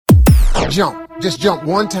Jump. Just jump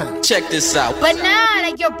one time. Check this out. But nah,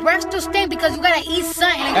 like your breath still stink because you gotta eat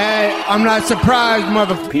something. Hey, I'm not surprised,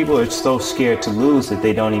 motherfucker. People are so scared to lose that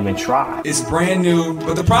they don't even try. It's brand new,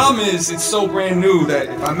 but the problem is it's so brand new that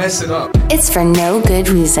if I mess it up. It's for no good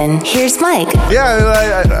reason. Here's Mike.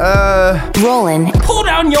 Roland. Pull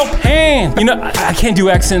down your pants. You know, I can't do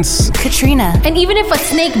accents. Katrina. And even if a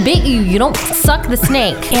snake bit you, you don't suck the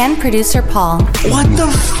snake. And producer Paul. What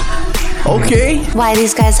the Okay. Why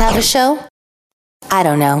these guys have a show? I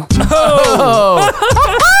don't know.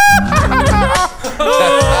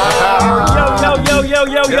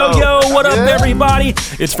 Yo, what up, everybody?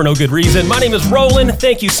 It's For No Good Reason. My name is Roland.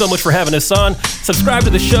 Thank you so much for having us on. Subscribe to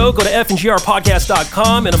the show. Go to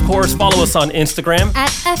fngrpodcast.com. And, of course, follow us on Instagram. At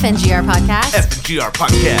FNGR Podcast. FNGR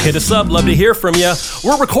Podcast. Hit us up. Love to hear from you.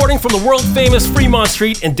 We're recording from the world-famous Fremont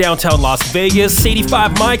Street in downtown Las Vegas.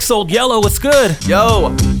 85 Mike's Old Yellow. What's good?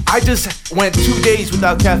 Yo, I just went 2 days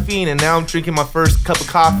without caffeine, and now I'm drinking my first cup of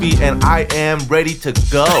coffee, and I am ready to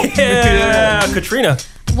go. Yeah, Katrina.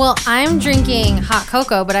 Well, I'm drinking hot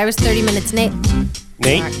cocoa, but I was 30 minutes late.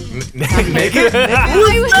 Nate? Naked?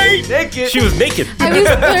 Naked? She was naked. I was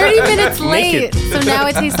 30 minutes late, Naked. so now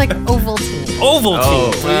it tastes like Ovaltine.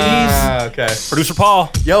 Ovaltine, please. Okay. Producer Paul.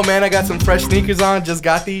 Yo, man, I got some fresh sneakers on. Just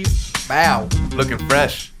got these. Wow. Looking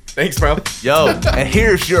fresh. Thanks, bro. Yo, and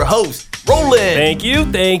here's your host, Roland.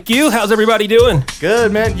 Thank you. How's everybody doing?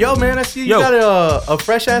 Good, man. Yo, man, I see you got a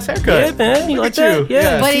fresh-ass haircut. Yeah, man. You like Look at that? you.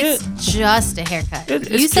 Yeah. But see it's it? just a haircut. It's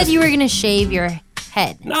You said just- you were going to shave your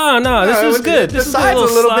head. No, this is good. The This is sides a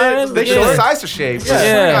little bit. They show size to shave.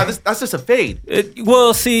 Yeah. That's just a fade.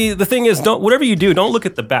 Well, see, the thing is, whatever you do, don't look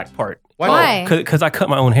at the back part. Why? Because I cut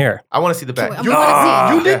my own hair. I want to see the back.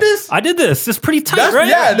 You did this? I did this. It's pretty tight, That's- right?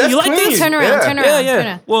 yeah, that's you like clean. this? Turn around, Yeah. turn around, Yeah. turn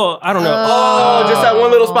around. Well, I don't know. Oh, just that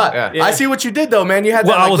one little spot. Yeah. I see what you did, though, man. You had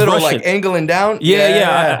Well, that I was little rushing. like angling down.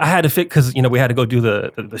 Yeah. I had to fit because we had to go do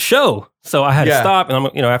the show, so I had to stop, and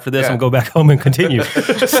I'm after this I'm gonna go back home and continue.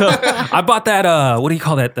 So I bought that. What do you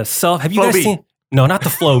call that? The self. Have you guys Flowbee. seen? No, not the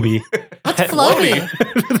Flowbee. What's floaty?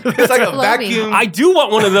 It's like a Flowbee. vacuum. I do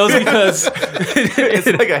want one of those because It's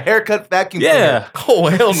like a haircut vacuum. yeah. Oh,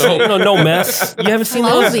 hell So, no. no mess. You haven't seen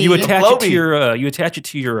those? Flowbee. You attach it to Flowbee. your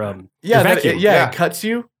your Yeah, vacuum. yeah, it cuts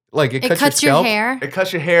you. Like, it It cuts your your scalp. hair. It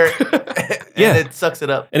cuts your hair and Yeah. it sucks it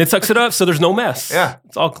up. And it sucks it up, so there's no mess. Yeah.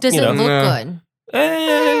 It's all Does you it know. look Nah. good?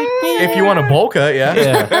 If you want a bowl cut, yeah.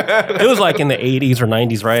 Yeah. It was like in the 80s or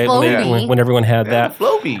 90s, right? Flowbee. When everyone had that.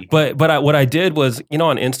 Flowbee. But what I did was,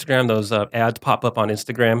 on Instagram, those ads pop up on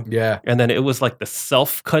Instagram. Yeah. And then it was like the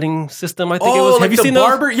self-cutting system, I think it Oh, was. like Have you the seen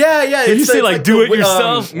barber? those? Yeah, yeah. Did you It's see, like, do it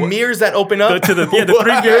yourself? Mirrors that open up. The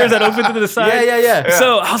 3 mirrors that open to the side? Yeah.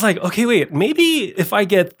 So I was like, okay, wait, maybe if I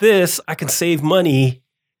get this, I can save money,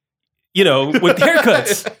 with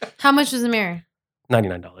haircuts. How much was the mirror?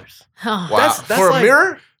 $99. Oh. Wow. That's For a like-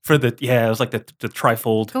 mirror? For the, it was like the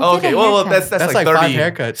trifold. Go get Okay, a well, haircut. that's like 30 5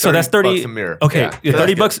 haircuts. So that's 30 bucks a mirror. Okay, Yeah. So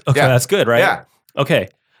 30 that's bucks. good. Okay, Yeah. that's good, right? Yeah. Okay.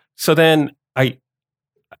 So then I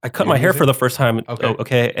cut my hair for the first time. Okay.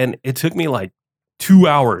 Okay, and it took me like 2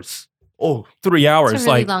 hours. Oh, 3 hours. It's a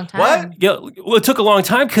really like long time. What? yeah, well, it took a long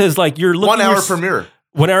time because like you're looking 1 hour per mirror.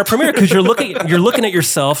 1 hour per mirror because you're looking at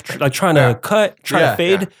yourself like trying to cut, to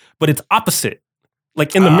fade, but it's opposite.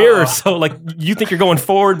 Like in the mirror, so like you think you're going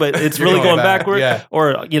forward, but it's You're really going going back, backward. yeah.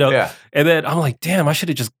 Or Yeah. and then I'm like, damn, I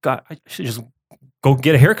should just go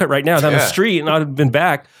get a haircut right now down the Yeah. street, and I'd have been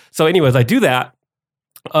back. So, anyways, I do that.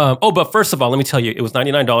 But first of all, let me tell you, it was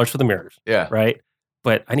 $99 for the mirrors, Yeah. right?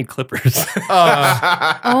 But I need clippers,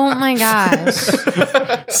 Oh my gosh.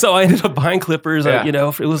 so I ended up buying clippers. Yeah.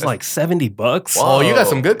 It was like $70. Whoa. Oh, you got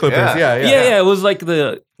some good clippers. Yeah. Yeah. It was like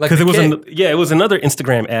because Like it the was kid. it was another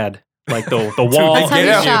Instagram ad, like the wall. That's how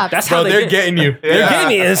you shop. That's Bro, how they're get- getting you. They're getting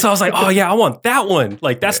me. And so I was like, oh yeah, I want that one.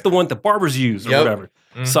 Like that's the one that barbers use or Yep. whatever.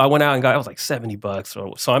 So I went out and got, it was like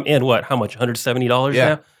 $70. So I'm in how much? $170 Yeah.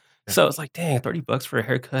 now? So it's like, dang, $30 for a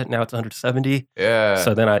haircut. Now it's $170. Yeah.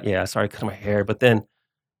 So then I started cutting my hair. But then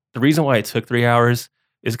the reason why it took 3 hours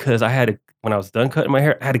is because I had to, when I was done cutting my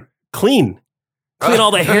hair, I had to clean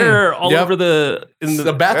all the hair all Yep. over the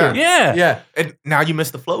bathroom. Yeah. Yeah. And now you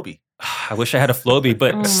missed the Flowbee. I wish I had a Flowbee.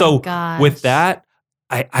 But Oh my so gosh. with that,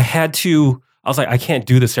 I had to, I was like, I can't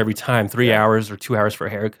do this every time, 3 hours or 2 hours for a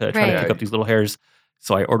haircut, trying to Right. pick up these little hairs.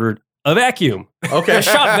 So I ordered a vacuum, Okay. a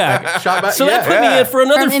shop vac. Shop vac. So yeah. that put me in for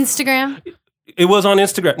another. From Instagram? It was on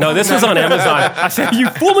Instagram. No, this was on Amazon. I said, you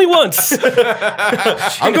fool me once.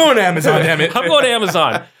 I'm going to Amazon, damn it. I'm going to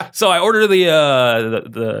Amazon. So I ordered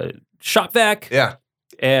the shop vac. Yeah.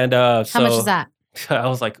 And so How much is that? I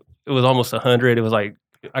was like, it was almost 100. It was like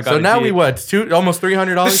I got So a now Jeep. we what? Almost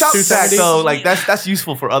 $300. The shop vac, $270? though, like that's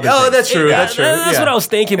useful for other. Oh, things. that's true. Yeah, That's true. That's what I was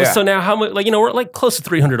thinking. But Yeah. so now how much? Like we're like close to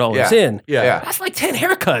 $300 Yeah. in. Yeah. That's like 10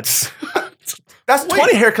 haircuts. That's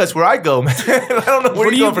 20 haircuts where I go, man. I don't know where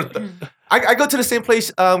What you do go for. I go to the same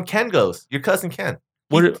place Ken goes. Your cousin Ken.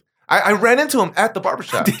 What? I ran into him at the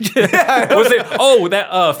barbershop. Did you? Was it? Oh,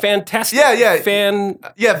 that fantastic. Yeah. Fan.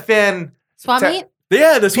 Yeah, fan. Swap meet?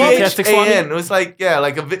 Yeah, the swap. Fantastic swap meet? P-H-A-N. It was like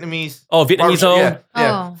like a Vietnamese. Oh, Vietnamese barbershop. owned?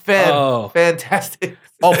 Yeah. Oh. Fan. Oh. Fantastic.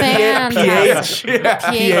 Oh, Fan. PH. Yeah.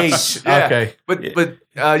 PH. Yeah. Okay.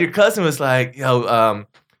 But your cousin was like, Bo's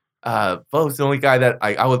the only guy that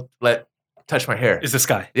I would let touch my hair. Is this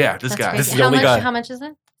guy? Yeah, this That's guy. crazy. This is the how only much? guy. How much is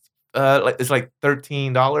it? It's like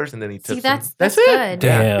 $13, and then he took. See, that's That's good.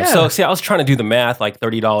 Damn. Yeah. So see, I was trying to do the math, like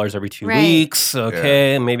 $30 every 2 Right. weeks.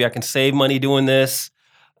 Okay, maybe I can save money doing this.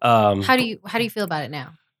 How do you feel about it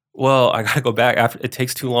now? Well, I gotta go back after it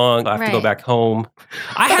takes too long. I have to go Right. back home.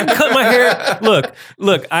 I haven't cut my hair.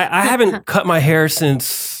 Look, I haven't cut my hair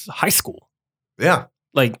since high school. Yeah,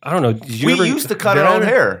 Like, I don't know. Did you we ever used to cut our own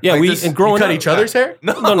hair. Yeah, Like we this- and growing You cut up, each other's hair?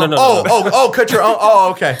 No, Oh, cut your own. Oh,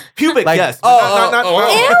 okay. pubic. Like- yes. oh,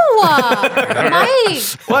 Mike.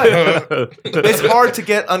 What? It's hard to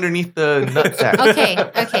get underneath the nutsack.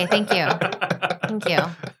 Okay, thank you.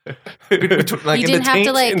 Like You in didn't the have to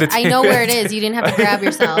taint, like. in the I know where it is. You didn't have to grab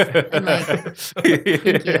yourself and like.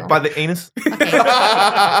 Thank you. by the anus. Okay,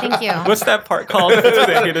 thank you. What's that part called?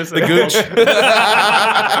 The gooch.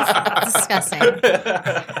 Disgusting.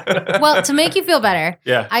 Well, to make you feel better,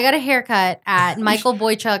 Yeah. I got a haircut at Michael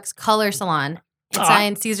Boychuk's Color Salon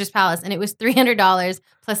inside Caesar's Palace, and it was $300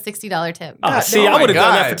 plus $60 tip. Oh, see, oh I would have my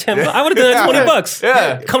done that for God. 10. I would have done that Yeah. $20.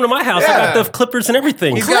 Yeah. Come to my house. I Yeah. got the clippers and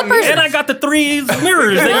everything. He's got Clippers? And I got the 3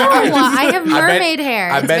 mirrors. No, I have I bet- mermaid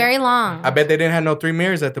hair. I It's bet- very long. I bet they didn't have no 3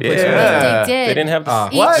 mirrors at the place. Yeah. They did. They didn't have the.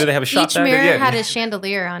 What? Did they have a shot Each back? mirror Yeah. had a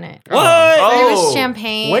chandelier on it. What? There was Oh.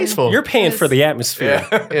 champagne. Wasteful. You're paying for the atmosphere.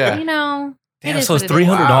 Yeah. You know. Damn, it is so it's what it is.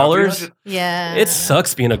 $300? Wow, Yeah. It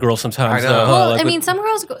sucks being a girl sometimes. I know. huh? Well, Like I with- mean, some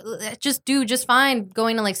girls do just fine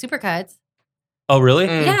going to like Supercuts. oh, really?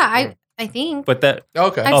 Yeah, I think. But that.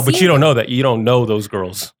 Okay. I've Oh, but seen you don't it. know that. You don't know those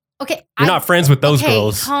girls. Okay. You're not friends with those okay,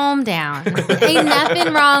 girls. Calm down. Ain't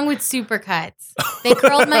nothing wrong with Supercuts. They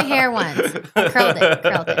curled my hair once. I curled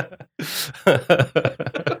it.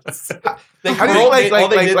 How do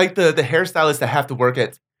you like the hairstylists that have to work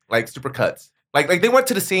at like Supercuts? Like they went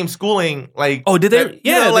to the same schooling. Like Oh, did they? that-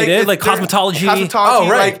 Yeah, they did. it's- Like they're- cosmetology. Oh,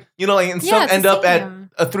 right. Like and Yeah, some it's end the up at same.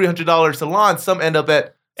 a $300 salon. Some end up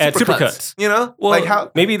at Supercuts. You know, Well, like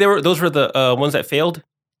how? maybe those were the ones that failed.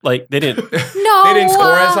 Like they didn't. No. They didn't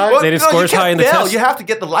score as high? Well, They didn't no, score you as high can't in the fail. test? You have to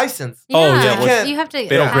get the license. Oh, yeah, Yeah, well, you have to.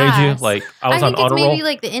 They don't grade you. pass. Like I was on think it's honor maybe roll.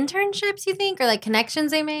 like the internships you think, or like connections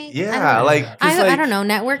they make. Yeah, like 'cause, I like, don't know,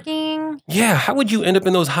 networking. Yeah, how would you end up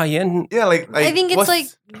in those high end? Yeah, like I think it's what's- like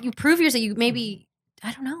you prove yourself. You maybe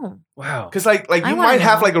I don't know. Wow. Because like I you wanna might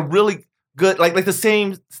have know. like a really good like the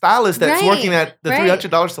same stylist that's Right, working at the right.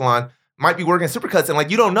 $300 salon might be working at Supercuts, and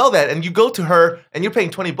like you don't know that, and you go to her and you're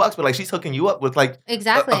paying $20, but like she's hooking you up with like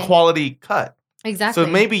Exactly. a quality cut. Exactly. So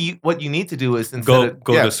maybe what you need to do is instead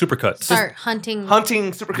Go of, to Supercuts. start hunting.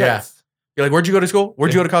 hunting Supercuts. Yeah. You're like, where'd you go to school?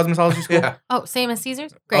 Where'd you go to cosmetology school? Yeah. Oh, same as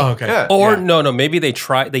Caesar's. Great. Oh, okay. Yeah. Or yeah. no, maybe they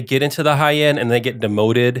get into the high end and they get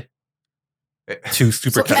demoted to So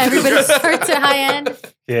Supercuts. everybody starts at high end.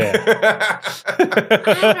 Yeah.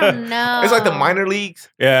 I don't know. It's like the minor leagues.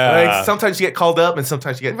 Yeah. Like sometimes you get called up and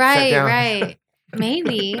sometimes you get set Right, down. right.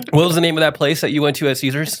 Maybe. What was the name of that place that you went to at It's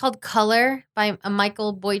Caesars? called Color by a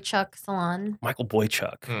Michael Boychuk salon. Michael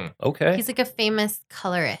Boychuk. Hmm. Okay. He's like a famous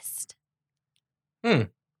colorist.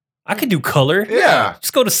 I could do color. Yeah.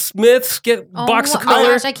 Just go to Smith's, get a box of my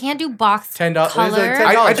color. gosh, I can't do box $10. color. $10.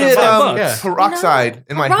 I did $5. Yeah. peroxide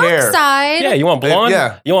in my hair. Peroxide? Yeah, you want blonde?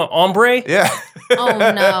 Yeah. You want ombre? Yeah. Oh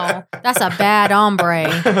no, that's a bad hombre.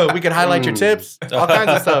 We can highlight your tips, all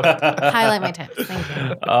kinds of stuff. Highlight my tips. Thank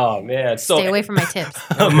you. Oh man. So Stay away from my tips.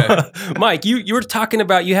 Mike, you were talking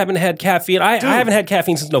about you haven't had caffeine. I haven't had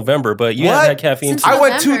caffeine since November, but you What? haven't had caffeine. Since I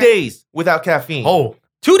went 2 November. days without caffeine. Oh,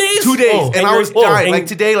 2 days? 2 days, Oh. and I you're- was dying. and- Like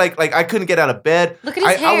today, like I couldn't get out of bed. Look at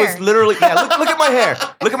his I was hair. literally look at my hair.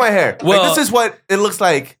 Look at my hair. Well- like, this is what it looks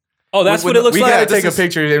like. Oh, that's When- what it looks we like. gotta this take a is-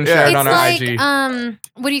 picture and yeah. share it It's on our like IG.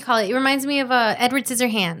 what do you call it? It reminds me of Edward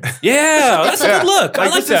Scissorhands. Yeah, that's a Yeah. good look. I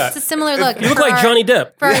Like, like this is- that. It's a similar look. You look for like our- Johnny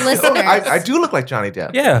Depp. for our listeners. I do look like Johnny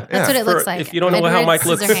Depp. Yeah, That's what it looks like. If you don't know how Edward Mike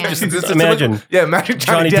looks, Scissorhands. just It's imagine Yeah, imagine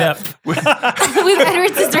Johnny Depp. With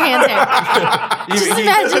Edward Scissorhands hair. Just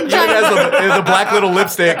imagine He Johnny. has a black little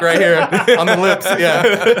lipstick right here on the lips.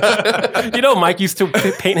 Yeah. You know, Mike used to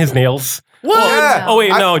paint his nails. What? Yeah. Oh wait,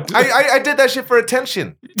 no. I did that shit for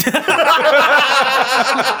attention.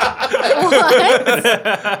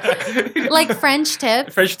 Like French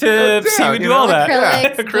tips. French tips. Yeah, you would do all that.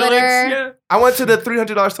 Acrylics, glitter. Yeah. I went to the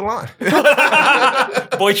 $300 salon.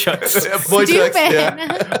 Boy Chucks. Boy Stupid. Chucks,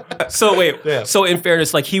 yeah. So wait. So in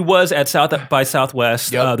fairness, like he was at South by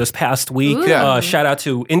Southwest this past week. Ooh. Yeah. Shout out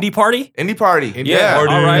to Indie Party. Indie Party. Yeah.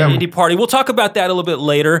 Party. All right. Yeah. Indie Party. We'll talk about that a little bit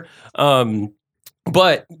later.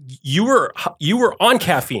 But you were on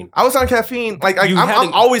caffeine. I was on caffeine. Like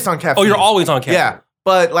I'm always on caffeine. Oh, you're always on caffeine. Yeah,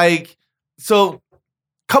 but like, so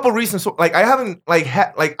couple reasons. So, like, I haven't like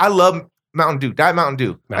I love Mountain Dew, Diet Mountain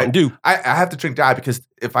Dew. Mountain Dew. I have to drink Diet because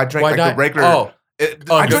if I drink Why like Diet? the regular, Oh.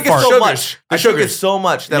 I drink it fart. so Sugars. much. The I drink it sugars. so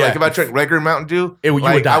much that Yeah. like if I drink regular Mountain Dew, You would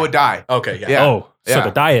like, die. I would die. Okay, yeah. Yeah. Oh, so Yeah.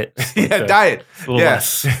 the diet. Yeah, diet. A little Yeah.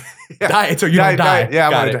 less. Yeah. Diet so you don't die. Yeah,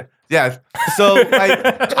 Got I'm it. gonna die. Yeah. So like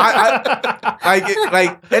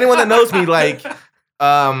like anyone that knows me, like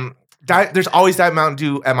Diet, there's always Diet Mountain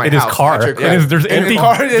Dew at my In his house. car. Yeah. There's In empty. the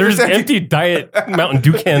car, There's empty. empty Diet Mountain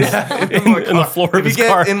Dew cans in the floor of If you his get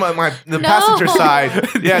car. in the No. passenger side,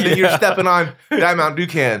 then you're Yeah. stepping on Diet Mountain Dew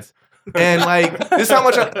cans. And like this is how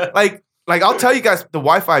much like I'll tell you guys the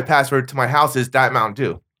Wi-Fi password to my house is Diet Mountain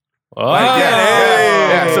Dew. Oh. Like,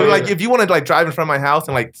 yeah. So like if you want to like drive in front of my house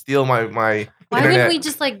and like steal my Why internet. wouldn't we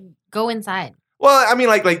just like go inside? Well, I mean,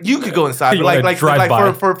 like you could go inside, You but wanna like drive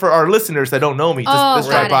by. for our listeners that don't know me, just Oh,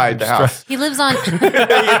 drive got by it. the house. He lives on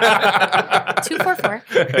 244.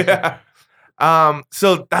 Yeah.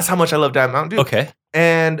 So that's how much I love Diet Mountain Dew. Okay.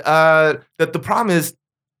 And the problem is,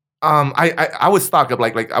 I would stock up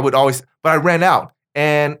like I would always, but I ran out,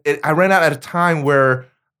 and I ran out at a time where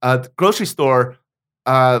the grocery store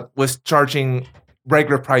was charging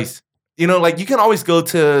regular price. You know, like you can always go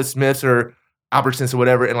to Smith's or Albertsons or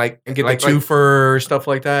whatever, and get like, the two for stuff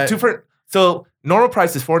like that. two for. So normal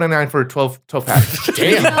price is $4.99 for a 12 pack.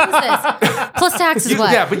 Damn. Plus taxes,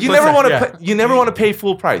 what? Yeah, but you Plus never want to. tax, You never want to pay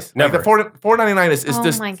full price. Never. Like the $4.99 is Oh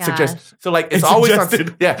just my gosh. suggested. So like it's It's always suggested.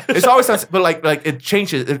 on. Yeah, it's always on. But like it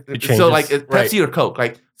changes. It So changes. like Pepsi or Coke.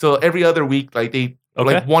 Like so every other week, like they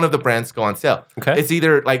Okay. like one of the brands go on sale. Okay. It's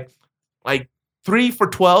either like 3 for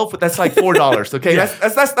 $12, but that's like $4. Okay, Yeah.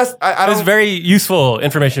 that's I That's don't. very useful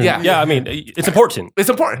information. Yeah. Yeah. I mean, it's important. It's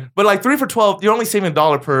important, but like 3 for $12, you're only saving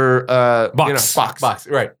 $1 per Box. box.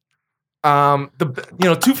 Right. 2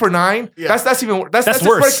 for $9. Yeah. That's even that's That's just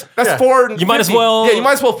worse. That's Yeah. $4. You might as well- Yeah, you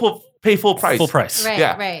might as well pay full price. Full price. Right,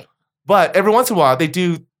 Yeah. right. But every once in a while, they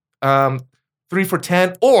do 3 for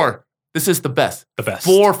 $10, or this is the best, The best.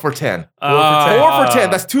 4 for $10. 4 for $10.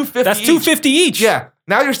 That's $2.50. That's each. $2.50 each. Yeah.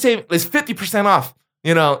 Now you're saving. It's 50% off.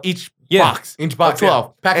 Each Yeah. box. Each box, of 12.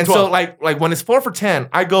 yeah. Pack of and 12. so like when it's 4 for $10,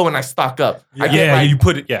 I go and I stock up. I get, Yeah. like- You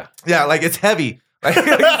put it. Yeah. yeah, like it's heavy. Like,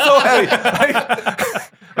 it's so heavy.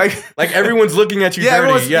 Like Like everyone's looking at you yeah, dirty.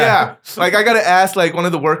 everyone's, yeah. Like I gotta ask like one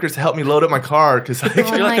of the workers to help me load up my car because like, Oh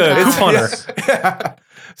You're like my a gosh. couponer. yeah.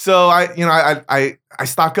 So I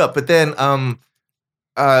stock up, but then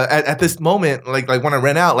at this moment, like when I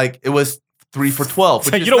ran out, like it was 3 for $12.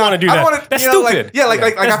 So which you is don't not- wanna do I that. don't wanna, That's like, stupid. yeah, like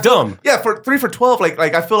That's I feel, dumb. Yeah, for 3 for $12,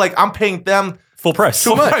 like I feel like I'm paying them Full price.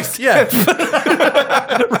 too much. Yeah.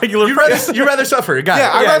 Regular You'd price. rather suffer. Got Yeah,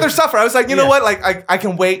 it. I'd rather suffer. I was like, you know Yeah. what? Like I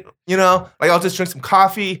can wait. Like I'll just drink some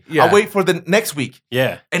coffee. Yeah. I'll wait for the next week.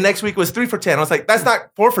 Yeah. And next week was 3 for $10. I was like, that's not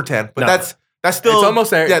 4 for $10, but No. that's still It's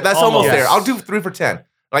almost there. Yeah, that's Almost. almost there. Yes. I'll do 3 for $10.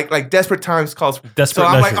 Like desperate times calls. Desperate so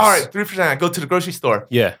I'm like, measures. all right, 3 for $10. I go to the grocery store.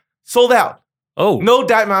 Yeah. Sold out. Oh. No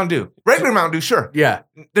Diet Mountain Dew. Regular Mountain Dew, sure. Yeah.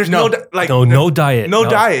 There's No. no like No diet. no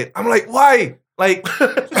diet. I'm like, why? Like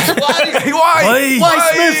why?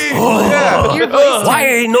 Why, Smith? Oh. Yeah. Your voice Why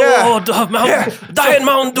ain't no Yeah. Diet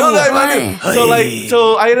Mountain Dew? No Diet Mountain Dew. Hey.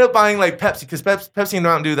 So I ended up buying like Pepsi because Pepsi and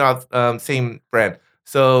Mountain Dew are same brand.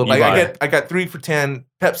 So like I got 3 for $10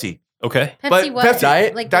 Pepsi. Okay. Pepsi But what? Pepsi-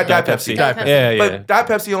 Diet? Like Diet the- Pepsi. Diet Diet Pepsi. Yeah, yeah. But Diet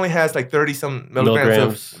Pepsi only has like 30 some milligrams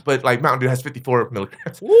Milligrams. of, but like Mountain Dew has 54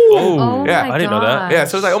 milligrams. Oh, Yeah. my I didn't know that. gosh. Yeah,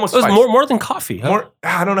 so it's like almost It was twice. more than coffee. Huh? More.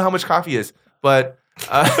 I don't know how much coffee is, but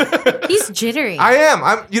He's jittery. I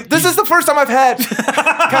am. This is the first time I've had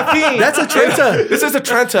caffeine. That's a Trenta. This is a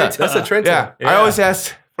Trenta. That's a Trenta. Yeah. I always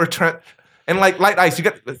ask for Trent and like light ice. You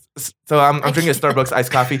got so I'm drinking a Starbucks iced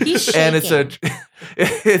coffee, He's and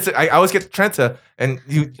I always get Trenta, and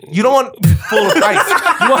you don't want full of ice.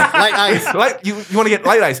 You want Light ice. You want to get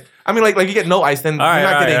light ice. I mean, like you get no ice, then All right,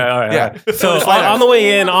 you're not getting. Yeah. So it's light on ice. the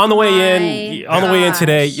way in, my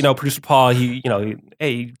today, gosh. producer Paul, he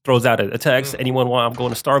throws out a text. Anyone want? I'm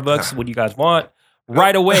going to Starbucks. What do you guys want?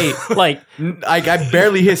 right away. Like I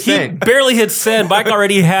barely hit he send. barely hit send. Mike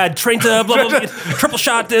already had Trenta, blah, blah, blah, triple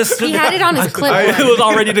shot this. He had it on his clipboard. It was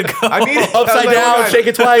all ready to go. I need it. Upside down, shake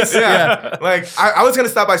it twice. Yeah. Like I was gonna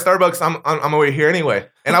stop by Starbucks on my way here anyway,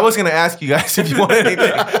 and I was gonna ask you guys if you wanted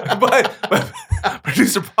anything, but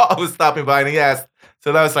producer Paul was stopping by and he asked,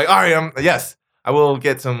 so that was like, all right, yes, I will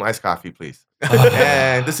get some iced coffee, please.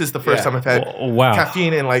 And this is the first time I've had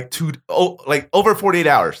caffeine in like over 48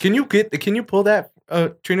 hours. Can you pull that,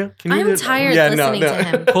 Trina? Can you I'm tired listening to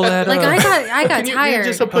him. Pull that Like up. I got tired.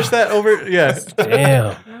 Just push that over. Yeah.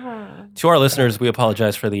 Damn. To our listeners, we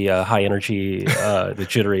apologize for the high energy, the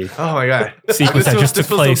jittery Oh my god! sequence that just took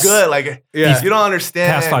this place. was so good. Like, you don't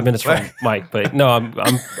understand. Past 5 minutes from Mike, but no, I'm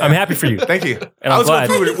happy for you. Thank you. And I I'm was glad.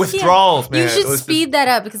 going through withdrawals, man. You should It was speed that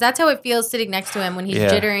up because that's how it feels sitting next to him when he's Yeah.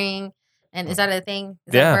 jittering. And is that a thing?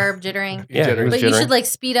 Is Yeah. that verb, jittering? Yeah, he was But you jittering. should like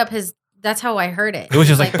speed up his. That's how I heard it. It was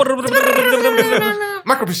just like.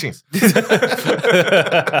 micro machines.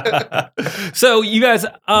 So you guys,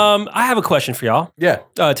 I have a question for y'all. Yeah.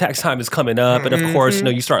 Tax time is coming up, and of course, you know,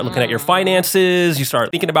 you start looking at your finances, you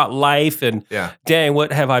start thinking about life, and dang,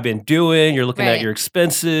 what have I been doing? You're looking at Right. your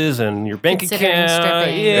expenses and your bank Considering account.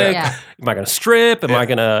 stripping. Yeah. Yeah. Am I going to strip? Am I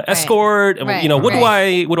going to escort? Right. You know, what do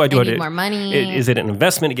I do? I with need it? more money. Is it an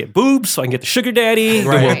investment to get boobs so I can get the sugar daddy?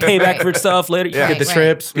 Right. Then we'll pay back for stuff later. Yeah. Get the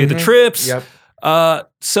trips. Get the trips. Yep.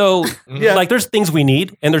 So Yeah. like there's things we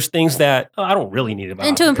need and there's things that I don't really need about.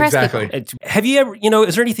 And to impress Exactly. people. Have you ever,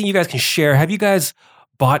 is there anything you guys can share? Have you guys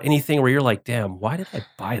bought anything where you're like, damn, why did I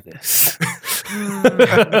buy this?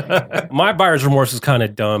 My buyer's remorse is kind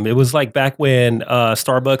of dumb. It was like back when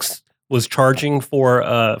Starbucks was charging for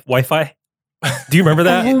Wi-Fi. Do you remember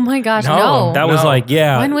that? Oh my gosh, No. no. That was like,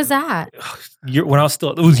 yeah. When was that? When I was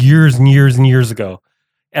still, it was years and years and years ago.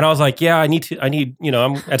 And I was like, yeah, I need, I'm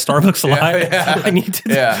at Starbucks a lot. Yeah. I need to.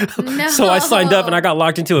 Yeah. No. So I signed up and I got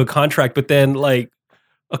locked into a contract, but then like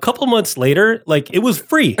a couple months later, like it was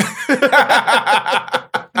free.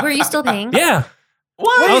 Were you still paying? Yeah.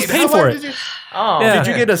 What? I was paying for it. Yeah. Did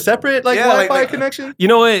you get a separate Wi-Fi connection? You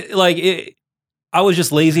know what? Like I was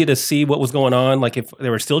just lazy to see what was going on. Like if they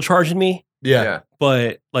were still charging me, Yeah.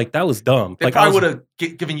 but like that was dumb. They like probably I would was,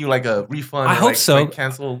 have given you like a refund. I or, hope like, so. Like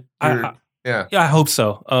cancel. Your, yeah, I hope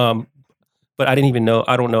so. But I didn't even know.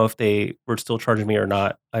 I don't know if they were still charging me or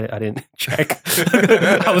not. I didn't check.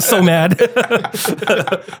 I was so mad.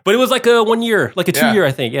 But it was like a 1 year, like a 2 year,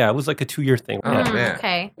 I think. Yeah, it was like a 2 year thing. Oh, Yeah. man.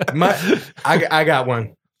 Okay. I got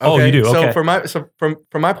one. Oh, you do? Okay. So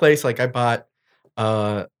for my place, like I bought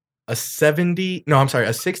a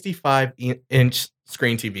 65-inch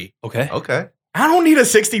screen TV. Okay. Okay. I don't need a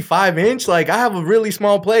 65-inch. Like I have a really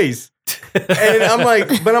small place. And I'm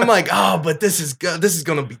like, oh, but this is good. This is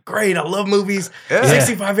gonna be great. I love movies. Yeah.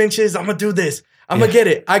 65 inches. I'm gonna do this. I'm gonna get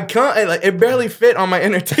it. I can't. Like, it barely fit on my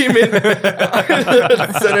entertainment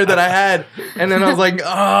center that I had. And then I was like,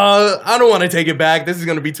 I don't want to take it back. This is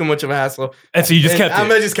gonna be too much of a hassle. And so you just kept it.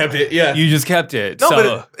 I just kept it. Yeah. You just kept it. No, so,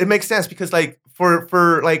 but it makes sense because like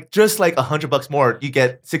for like just like $100 more, you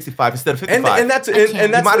get 65 instead of 55. And that's can't.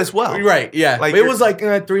 and that's You might as well. Right. Yeah. Like, it was like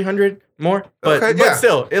 300 more. But Okay, yeah.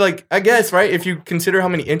 still, I guess right if you consider how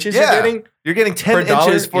many inches Yeah. you're getting 10 per dollar?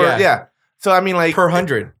 inches for Yeah. So I mean like per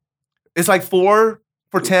 100. it's like 4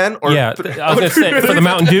 for 10 or yeah, I was gonna say for the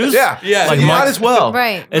Mountain Dews. yeah. Yeah. So Like you Mike's- might as well.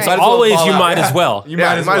 Right. It's right. as well always fall you out. might Yeah. as well. You Yeah,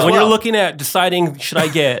 might as might as well. When well. you're looking at deciding, should I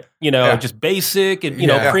get, Yeah. just basic and,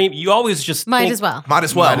 Yeah. cream, you always just Might think, as well. Might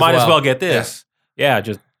as well. Might as well get this. Yeah,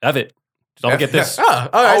 just have it. Just don't Yeah. get this. Yeah. Oh,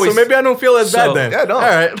 all right. Always- so maybe I don't feel as So- bad then. Yeah, no. All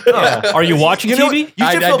right. Yeah. Are you watching You know, TV? you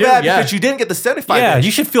should I feel do, bad yeah. because you didn't get the 75 Yeah, inch.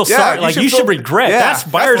 you should feel Yeah, sorry. you Like should you should feel- regret. Yeah. That's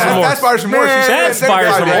buyer's remorse. That's buyer's remorse. Man. You should That's get buyer's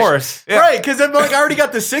 75 inch. remorse. Yeah. Right, because I'm like, I already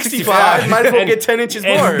got the 65. Might as well And- get 10 inches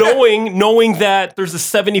And more. knowing that there's a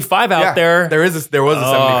 75 out Yeah. there. there was a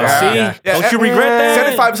 75. See? Yeah. Don't you regret that?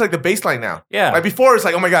 75 is like the baseline now. Yeah. Like before, it's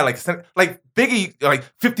like, oh my God, like Biggie, like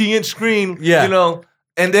 50-inch screen, Yeah. you know,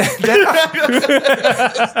 and then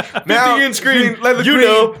now 50-inch screen, leather you green.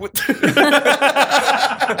 know.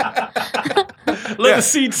 Leather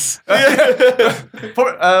seats.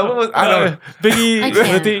 What was, I don't know. Biggie. I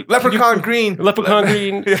can't. Leprechaun green. Leprechaun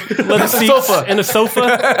green. Leather seats. Sofa. And a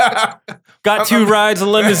sofa. Got 2 rides, a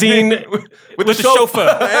limousine with the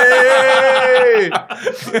chauffeur. Hey!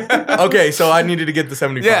 Okay, so I needed to get the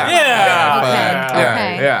 75. Yeah. Yeah. Okay. Yeah.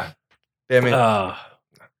 Okay. Yeah. Damn it.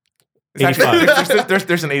 It's actually, 85.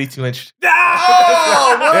 there's an 82-inch.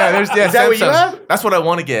 Oh, what? Yeah, there's Is that what you Samsung. have? That's what I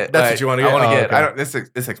want to get. That's what you wanna get? I want to Oh, get. okay. I don't.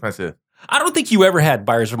 It's expensive. I don't think you ever had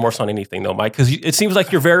buyer's remorse on anything though, Mike, because it seems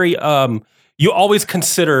like you're very you always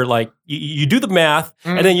consider like you do the math,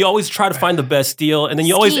 and then you always try to find the best deal, and then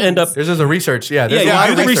you always end up. There's just a research. Yeah, Yeah, there's a lot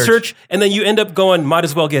you of do the research, and then you end up going, might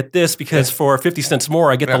as well get this because for 50 cents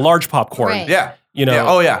more, I get the large popcorn. Right. Yeah. You know. Yeah.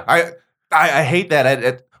 Oh yeah. I hate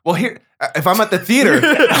that. Well, here if I'm at the theater,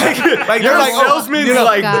 like You're they're like salesman's you know,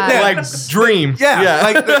 like God. dream. yeah,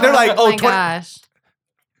 like they're like Oh my 20 gosh.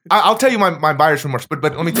 I'll tell you my buyer's remorse, but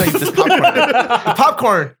let me tell you this popcorn. The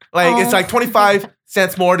popcorn, like it's like 25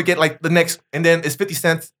 cents more to get like the next, and then it's 50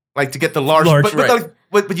 cents like to get the large. Large, but, right.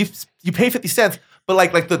 like, but you pay 50 cents, but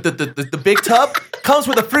like the big tub comes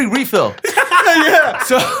with a free refill. Yeah.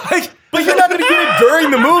 So like. But you're not gonna get it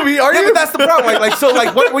during the movie, are Yeah, you? but that's the problem.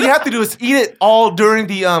 Like what you have to do is eat it all during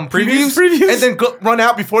the previews, Previews? and then run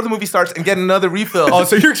out before the movie starts and get another refill. Oh,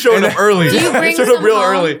 so you're showing up early. Do you bring You're showing up some real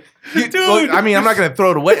home? early. Well, I mean, I'm not gonna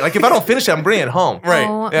throw it away. Like if I don't finish it, I'm bringing it home. Right.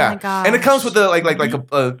 Oh Yeah. my gosh. And it comes with a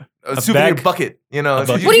souvenir bag? bucket. You know.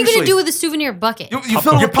 bucket. What are you Usually- gonna do with a souvenir bucket? You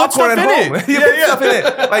fill it with popcorn at stuff in home. it. You Yeah, put yeah. stuff in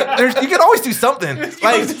it. Like you can always do something.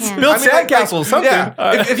 Like Build sandcastles, something. Yeah.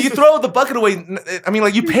 If you throw the bucket away, I mean,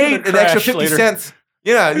 like you paid an extra Crash 50 later. cents.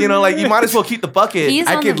 Yeah, you know, like you might as well keep the bucket. He's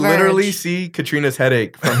I on could the verge. literally see Katrina's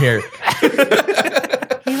headache from here.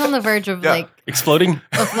 He's on the verge of Yeah. Exploding.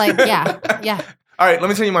 yeah. All right, let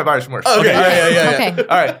me tell you my buyer's remorse. Okay. Yeah. Okay.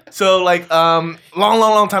 All right. So like long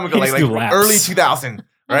time ago, He like just do laps. early 2000,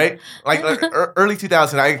 right? Like early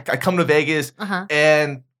 2000, I come to Vegas Uh-huh.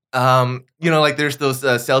 and you know, like there's those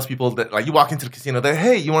salespeople that like you walk into the casino, they're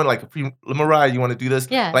hey, you want like a free limo ride? You want to do this?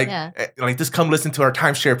 Yeah, Like yeah. like just come listen to our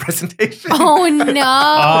timeshare presentation. Oh no.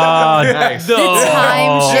 Ah, Nice. The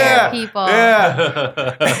timeshare Yeah. people.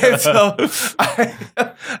 Yeah. And so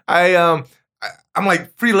I'm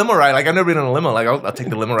like free limo ride. Like I've never been in a limo. Like I'll take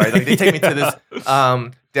the limo ride. Like they take me to this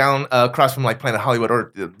down across from like Planet Hollywood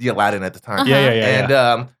or the Aladdin at the time.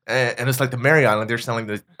 Yeah. And it's like the Marriott, and they're selling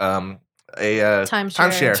the a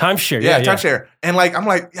Timeshare. Timeshare. Yeah, timeshare. And like I'm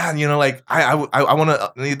like, yeah, you know, like I want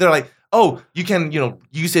to. They're like, oh, you can, you know,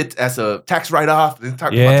 use it as a tax write-off. And talk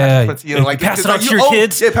about Yeah. tax, you know, like Pass it because, on to you your own-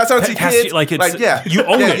 kids. Yeah, pass it on to your Pass kids. it like it's- yeah, you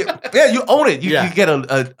own yeah, it. Yeah, you own it. You, Yeah. you get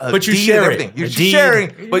a But you deed share and it. everything. You're A deed.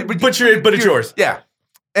 sharing, but it's yours. Yeah.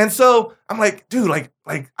 And so I'm like, dude, like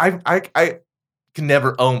I can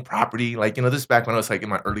never own property. Like, you know, this is back when I was like in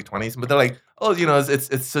my early 20s. But they're like, oh, you know,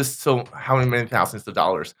 it's just so how many thousands of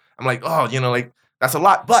dollars. I'm like, oh, you know, like that's a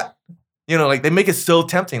lot. But you know, like they make it so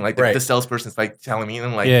tempting. Like Right. the salesperson's like telling me, and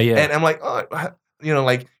I'm like, Yeah. and I'm like, oh, you know,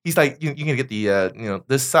 like he's like, you can get the you know,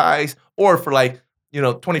 this size, or for like, you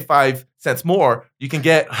know, 25 cents more, you can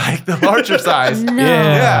get like the larger size. No.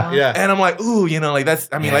 Yeah. Yeah. And I'm like, ooh, you know, like that's,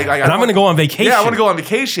 I mean, like and I'm gonna go on vacation. yeah, I want to go on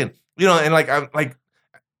vacation, you know, and like I'm like,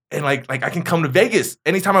 and like I can come to Vegas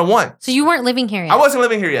anytime I want. So you weren't living here yet. I wasn't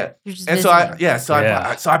living here yet, You're just and visiting.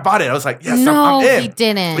 so I bought it. I was like, yes, no, I'm in. he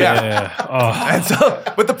didn't. Yeah. Oh. And so,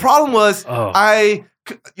 but the problem was, Oh.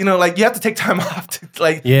 you know, like you have to take time off to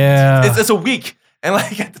like, Yeah. it's a week, and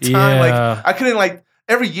like at the time, Yeah. like I couldn't like.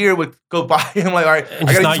 Every year would go by, and I'm like, all right, And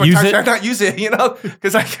I just gotta not use my use time, it? not use it, you know,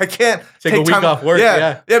 because I can't Take a week time off work,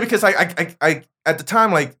 yeah. because I at the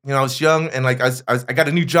time, like, you know, I was young, and like I got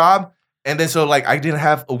a new job, and then so like I didn't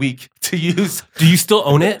have a week to use. Do you still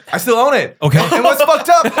own it? I still own it. Okay. And what's fucked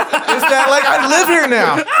up is that like I live here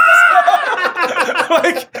now.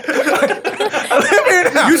 I live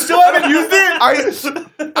here now. You still haven't used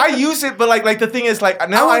it? I use it, but like the thing is like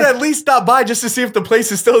now I would at least stop by just to see if the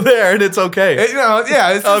place is still there and it's okay. you know,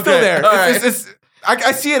 yeah, it's still Okay, there. all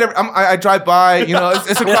I see it. I drive by. You know,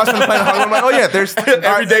 it's across from the Planet Hollywood. I'm like, oh yeah, there's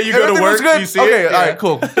Every day you go to everything work, was good. you see okay, it? all Yeah. right,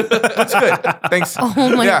 cool. That's good. Thanks.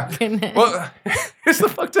 Oh my Yeah. goodness. Well, here's the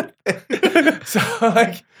fucked up thing.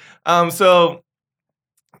 So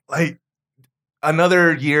like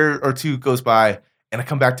another year or two goes by, and I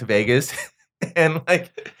come back to Vegas, and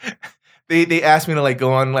like they asked me to like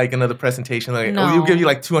go on like another presentation, like No. we'll give you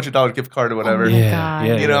like $200 gift card or whatever. Oh my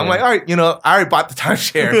God. You know, I'm like, all right, you know, I already bought the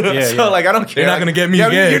timeshare, Yeah, so yeah. like I don't care. They're not gonna get me Yeah,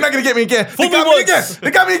 again. You're not gonna get me again. Fool They got me me again. once.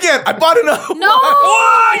 They got me again. I bought enough. No.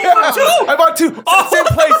 Oh, you bought two? I bought two. It's at the same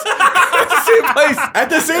place. It's the same place. At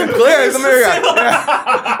the same Yeah, place? it's a Marriott.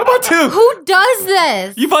 Yeah. I bought two. Who does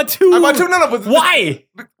this? You bought two. I bought two. No, but Why?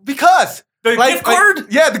 because The gift card?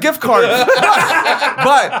 yeah, the gift card.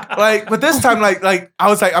 but this time, like I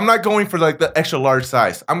was like, I'm not going for like the extra large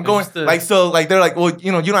size. I'm going just the- like so like they're like, well,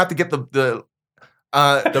 you know, you don't have to get the big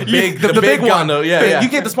big one. one, yeah. You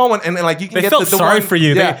get the small one, and like you can They get felt the sorry one, for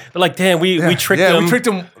you. Yeah. They're like, damn, we tricked yeah, them. we tricked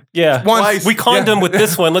them. Yeah. once. We conned Yeah. them with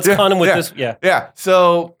this one. Let's con them with Yeah. this. Yeah. Yeah.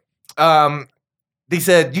 So, they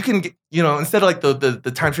said you can get, you know, instead of like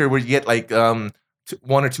the timeshare where you get like 1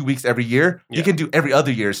 or 2 weeks every year, you Yeah. can do every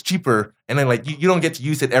other year. It's cheaper, and then like you don't get to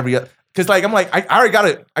use it every because like I'm like I already got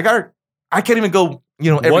it. I got I can't even go,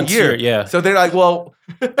 every Once year. yeah. So they're like, well,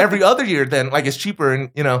 every other year then, like it's cheaper. And,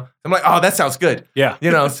 I'm like, oh, that sounds good. Yeah.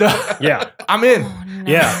 So Yeah. I'm in. Oh, no.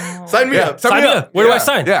 Yeah. Sign me up. Sign me up. Where do I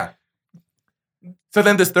sign? Yeah. So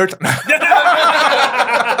then this third time.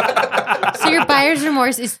 So your buyer's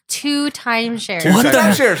remorse is 2 timeshares. Two What the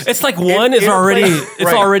timeshares. It's like one is in a already. place- It's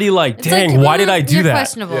right. already like, It's dang, like, why did I do you're that?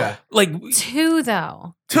 questionable. Yeah. Like, 2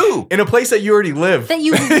 though. 2. In a place that you already live. That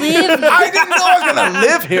you live I didn't know I was gonna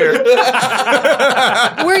live here.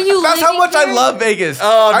 Were you That's how living much I here? love Vegas.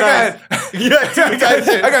 Oh, I nice.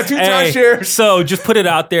 I got 2 hey, timeshares. so just put it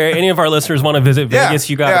out there. Any of our listeners want to visit Vegas?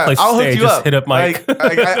 You got a place I'll to stay. hook you Just up. hit up Mike.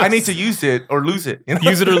 Like, I need to use it or lose it.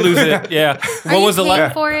 Use it or lose it. Yeah. Are What you was the paying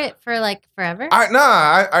last? for it for like forever? I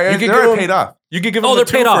You could they're give 'em- paid off. You could give Oh, them they're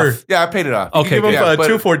a paid two-for. off. Yeah, I paid it off. Okay, Give them yeah, a but-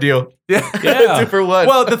 2-for deal. Yeah. Yeah. 2 for 1.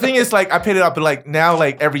 Well, the thing is, like, I paid it off, but like now,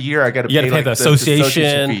 like every year, I got to You gotta pay like, the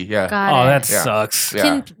association. fee. Yeah. Got Oh, it. that Yeah. sucks. Yeah.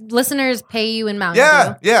 Can listeners pay you in Mountain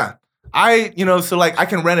Yeah, Dew? yeah. So like I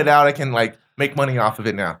can rent it out. I can like make money off of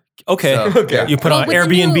it now. Okay. So, Okay. You put Well, on with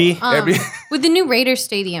the Airbnb. new, Airbnb. with the new Raider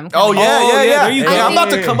Stadium. Oh coming yeah, up. Oh, yeah, yeah, yeah. there you Hey, go. I'm about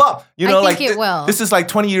to come up. I like think it will. This is like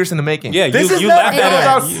 20 years in the making. Yeah, This you, is you not laugh bad.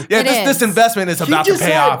 at About- it. yeah, It this is. investment is about to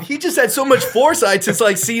pay off. He just had so much foresight to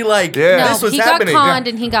like see like Yeah. No, this was he happening. got conned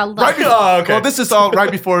and he got Right lucky. before, Oh, okay. Well, this is all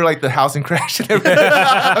right before like the housing crash and everything.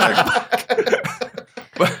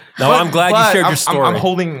 No, I'm glad you shared your I'm story.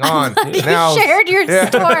 holding on You now. shared your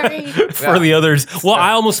story. For the others. Well,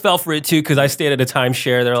 I almost fell for it too because I stayed at a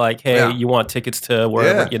timeshare. They're like, hey, Yeah. you want tickets to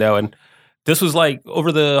wherever, Yeah. and this was like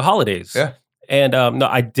over the holidays. Yeah. And no,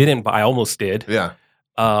 I didn't, but I almost did. Yeah.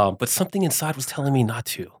 But something inside was telling me not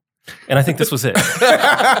to. And I think this was it.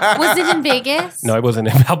 Was it in Vegas? No, it wasn't.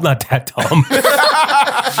 I'm not that dumb.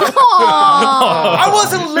 Aw. I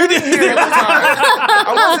wasn't living here at the time.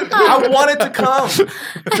 I wanted to come.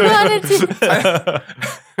 I wanted to-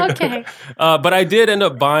 Okay. But I did end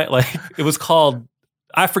up buying, like, it was called,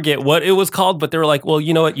 I forget what it was called, but they were like, well,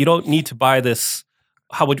 you know what? You don't need to buy this.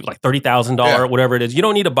 How would you like $30,000 Yeah. whatever it is? You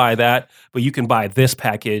don't need to buy that, but you can buy this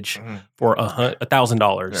package for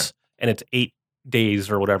 $1,000, and it's 8 days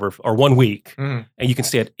or whatever, or 1 week, Mhm. and you can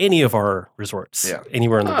stay at any of our resorts, Yeah.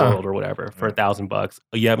 anywhere in the Oh. world or whatever, for $1,000.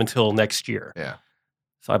 You have until next year. Yeah.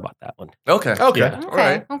 So I bought that one. Okay. Okay. Yeah. All Okay.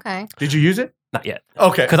 right. Okay. Did you use it? Not yet,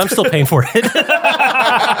 Okay. because I'm still paying for it.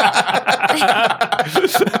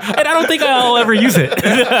 And I don't think I'll ever use it.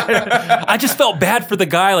 I just felt bad for the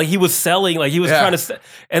guy. Like he was selling, like he was Yeah. trying to,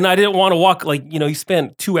 and I didn't want to walk. Like he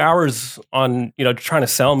spent 2 hours on trying to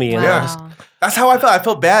sell me. And I Yeah. just, That's how I felt. I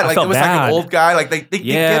felt bad. I Like felt it was like bad. an old guy. Like they get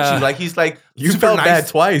Yeah. you. Like he's like You super felt nice. bad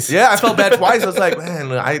twice. Yeah, I felt bad twice. I was like,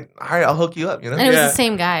 man, I'll hook you up. And it was Yeah. the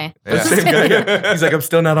same guy. The same guy. He's like, I'm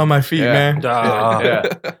still not on my feet, Yeah. man. Yeah.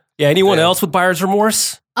 yeah. Anyone Yeah. else with buyer's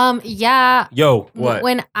remorse? Yeah. Yo, What?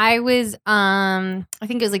 When I was I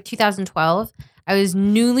think it was like 2012, I was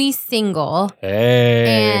newly single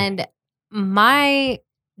hey, and my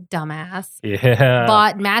dumbass yeah,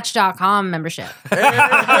 bought Match.com membership. And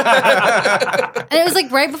it was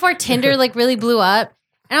like right before Tinder like really blew up.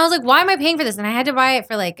 And I was like, why am I paying for this? And I had to buy it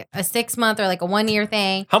for like a 6 month or like a 1 year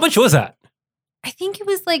thing. How much was that? I think it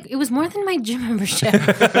was more than my gym membership. It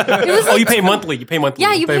was Oh, like you pay monthly. You pay monthly.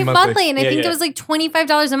 Yeah, you pay pay monthly. monthly. And I Yeah, think yeah. it was like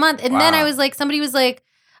 $25 a month. And then Wow. I was like, somebody was like,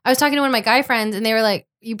 I was talking to one of my guy friends and they were like,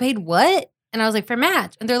 you paid what? And I was like, for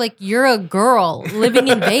Match. And they're like, you're a girl living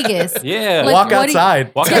in Vegas. Yeah. Like, Walk what do you-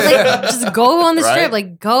 outside. Walk Yeah, outside. like, just go on the strip. Right?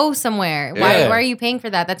 Like, go somewhere. Why Yeah. are you paying for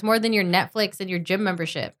that? That's more than your Netflix and your gym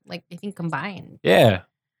membership. Like, I think combined. Yeah.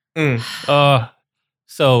 Mm.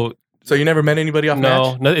 So So you never met anybody off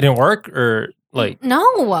Match? no, it didn't work, or like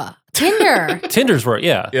No, Tinder. Tinder's where,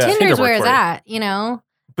 yeah, Yeah. Tinder Tinder's worked where it's for you. at, you know?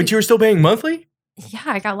 But you were still paying monthly? Yeah,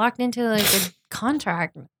 I got locked into like a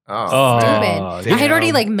contract. Oh, Stupid. damn. I had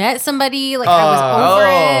already like met somebody, like I was over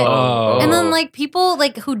it. Oh. And then like people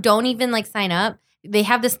like who don't even like sign up, they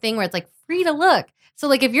have this thing where it's like free to look. So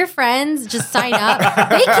like if your friends just sign up,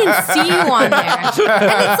 they can see you on there. And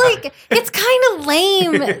it's like it's kind of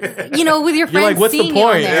lame, with your friends You're like, what's seeing the you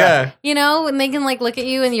on point? there. Yeah. And they can like look at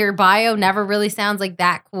you and your bio never really sounds like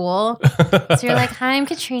that cool. So you're like, hi, I'm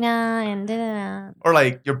Katrina and da-da-da. Or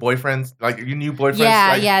like your boyfriends, like your new boyfriends. Yeah,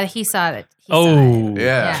 like, yeah, he saw it. He saw it. Oh, Yeah.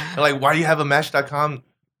 Yeah. They're like, why do you have a Match.com?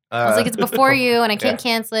 I was like, it's before you, and I can't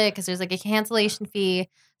Yeah. cancel it because there's like a cancellation fee.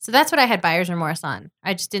 So that's what I had buyer's remorse on.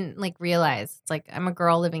 I just didn't like realize it's like I'm a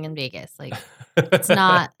girl living in Vegas. Like it's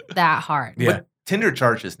not that hard. Yeah. But Tinder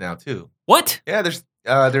charges now too. What? Yeah, there's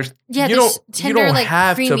Yeah, You there's don't- you Tinder don't like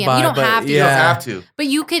have to premium. buy, you don't but have to. you don't yeah. have to. But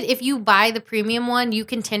you could, if you buy the premium one, you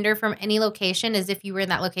can Tinder from any location as if you were in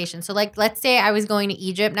that location. So like, let's say I was going to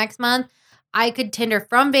Egypt next month, I could Tinder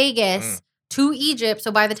from Vegas to Egypt.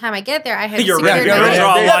 So by the time I get there, I have You're secured ready. You're my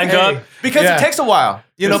all ticket. lined up. Because Yeah. it takes a while.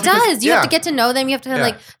 You know, It does. You have to yeah. get to know them. You have to Yeah.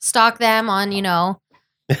 like stalk them on,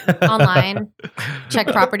 online, check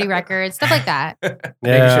property records, stuff like that.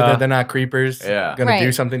 Making sure that they're not creepers. Yeah. Gonna do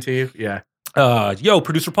Right. something to you. Yeah. Yo,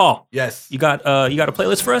 producer Paul, Yes. you got a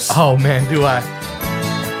playlist for us? Oh man, do I?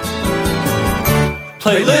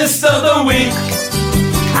 Playlist of the week.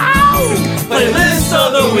 Playlist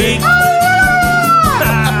of the week.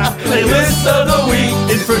 Playlist of the week.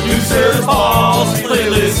 It's producer Paul's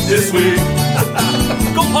playlist this week.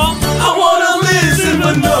 Go Paul. I wanna listen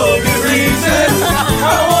for no good reason. I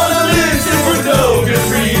wanna listen for no good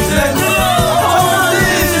reason. I wanna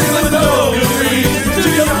listen for no good reason to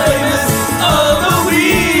your playlist of the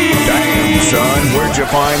week. Damn, son, where'd you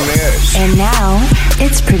find this? And now,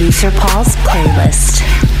 it's Producer Paul's playlist.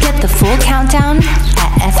 Get the full countdown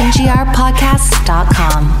at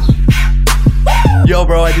fngrpodcast.com. Yo,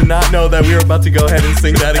 bro, I did not know that we were about to go ahead and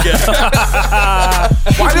sing that again.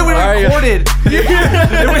 Why did we record it? Did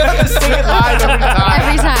we have to sing it live every time?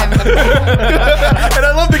 Every time. And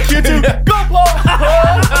I love the cue too. Go, Paul!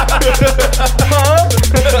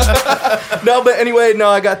 No, but anyway,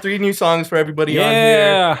 I got 3 new songs for everybody on here.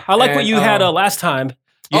 Yeah, I like what And, you had last time.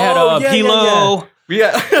 You had yeah, Pilo.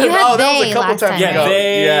 Yeah. had Oh, that was They a couple last times time. ago. Yeah,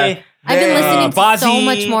 they. Yeah. I've been listening to so Bazzi.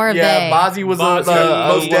 much more of Yeah, They. Bazzi was Bazzi.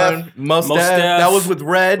 Mos Def. Def. Mos Mos Def. Def. That was with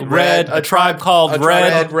Red. Red, A Tribe Called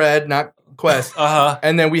Red. Red, not Quest. Uh-huh.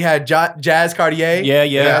 And then we had Jazz Cartier.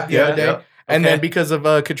 Yeah. The other day. And Okay. then because of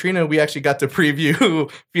Katrina, we actually got to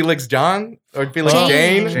preview Felix John or Felix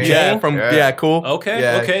Jane. Jane. Jane. Yeah, from Yeah. cool. Okay.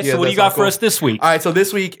 Yeah, Okay. yeah, So what do that you got song for cool. us this week? All right, so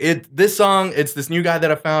this week this song, it's this new guy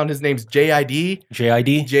that I found. His name's JID.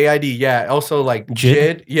 JID. JID, yeah. Also like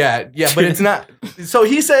Jid? Jid. Yeah, but it's not. So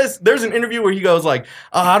he says there's an interview where he goes like,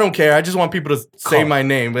 I don't care. I just want people to say Call. my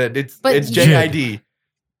name, but it's But JID.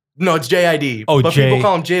 No, it's JID. Oh, but J. people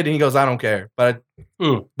call him Jid, and he goes, I don't care, but it's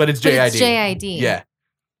But JID. it's JID.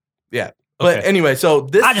 Yeah. But Okay. anyway, so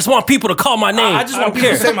this. I just want people to call my name. I just want people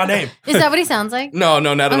to say my name. Is that what he sounds like? No,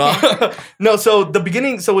 not at Okay. all. No, so the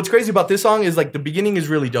beginning. So what's crazy about this song is like the beginning is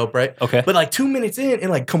really dope, right? Okay. But like 2 minutes in, it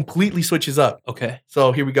like completely switches up. Okay.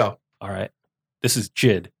 So here we go. All right. This is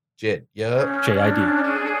Jid. Jid. Yup. JID.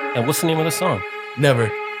 And what's the name of the song?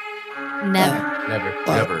 Never. Never.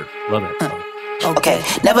 Never. Love that song. Okay,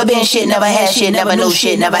 never been shit, never had shit, never knew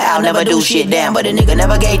shit, never out, never do shit, damn, but a nigga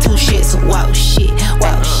never gave 2 shits, wow shit,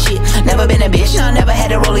 never been a bitch, no, never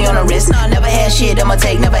had a rollie on the wrist, no, never had shit, I'ma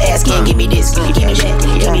take, never asking, give me this, give me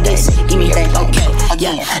that, give me this, give me that, okay,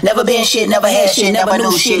 yeah, never been shit, never had shit, never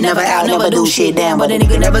knew shit, never out, never do shit, damn, but a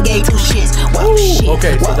nigga never gave 2 shits, wow shit,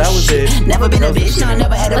 Okay, so that was it. never been a bitch, no,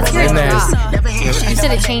 never had a Let's hear it And then- drop. never had shit. You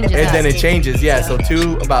said it changes. And then up. it changes. Yeah. So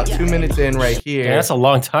about 2 minutes in right here. Yeah, that's a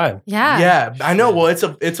long time. Yeah. Yeah, I know. Well, it's a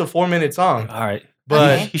 4-minute song, All right.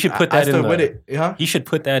 but Okay. He should put I that in stood the, with it. Huh? He should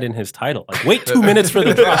put that in his title. Like, wait 2 minutes for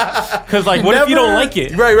the drop. Because, like, what if you don't like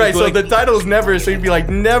it? Right. You'd be So like, the title is never. So you'd be like,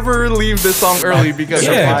 never leave this song early because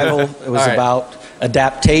Yeah. Survival. It was All right. about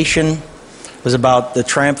adaptation. It was about the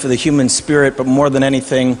triumph of the human spirit, but more than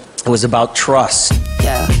anything, it was about trust.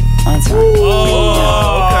 Yeah, on time.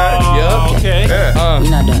 oh, Okay. Yep. Okay. We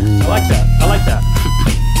not done. I like that. I like that.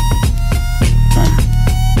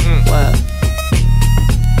 What?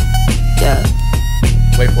 Yeah.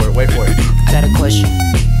 Wait for it. I got a question.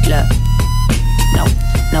 Look. No.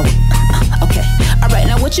 Okay. Alright,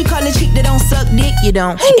 now what you call a chick that don't suck dick? You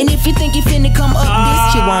don't. And if you think you finna come up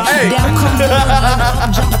this, you won't. Hey. Down comes the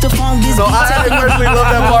one, jumps the phone, this So beat I taking personally love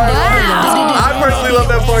that part. Wow. I personally love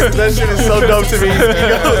that part because that shit is so dope to me. He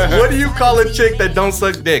goes, what do you call a chick that don't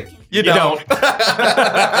suck dick? You don't.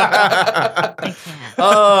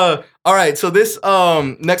 All right, so this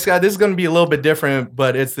next guy, this is gonna be a little bit different,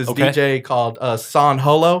 but it's this Okay. DJ called Son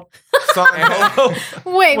Holo. Son Holo.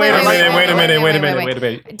 Wait a minute.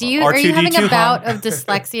 minute. Do you are you having R2D2, a bout of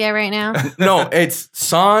dyslexia right now? No, it's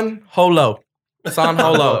Son Holo. Son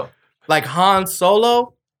Holo. Like Han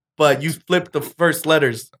Solo, but you flip the first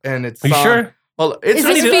letters and it's Are you Son sure? Holo. It's Is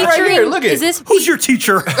this right featuring? here. Look at Is this Who's your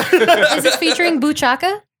teacher? is this featuring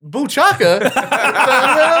Buchaka? Buchaka.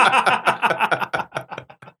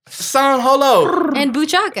 San Holo. And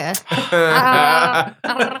Buchaka.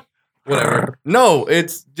 Whatever. No,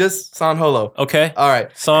 it's just San Holo. Okay. All right.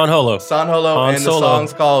 San Holo. San Holo, Han and Solo. the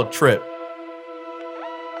song's called Trip.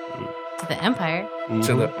 To the Empire.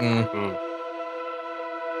 To the,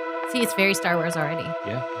 See, it's very Star Wars already.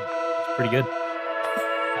 Yeah. It's pretty good.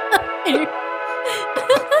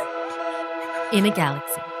 In a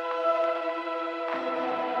galaxy.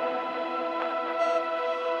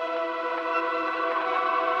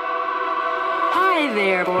 Hi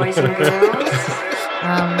there, boys and girls.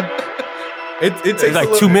 It takes It's like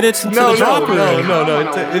a little- 2 minutes into No, the drop. or-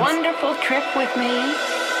 no. It's Wonderful trip with me.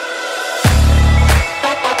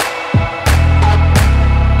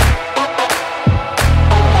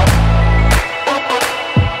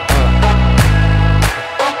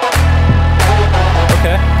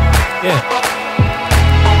 Okay. Yeah.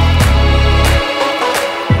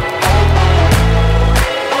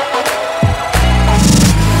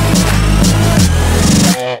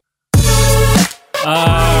 Okay.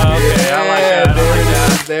 I like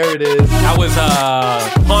that. There it is. That was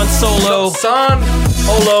Han Solo, San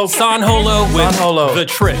Holo. San Holo with San Holo. The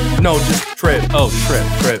Trip. No, just Trip. Oh, Trip.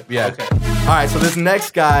 Trip, yeah. Okay. All right, so this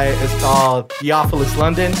next guy is called Theophilus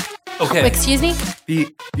London. Okay. Excuse me?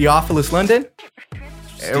 Theophilus London.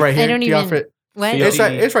 Right here. I don't even. What?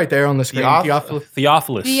 It's right there on the screen. Theophilus.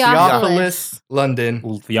 Theophilus London.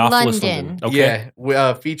 Theophilus London. London. Okay.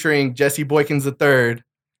 Yeah, featuring Jesse Boykins III,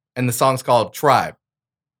 and the song's called Tribe.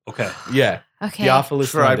 Okay. Yeah. Okay.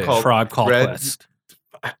 Theophilus London. Tribe Called Red. Quest.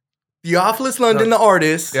 Theophilus London, the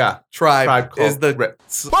artist. Yeah. Tribe Called is the Red.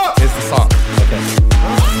 is the song.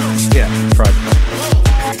 Okay. Yeah.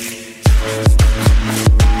 Tribe.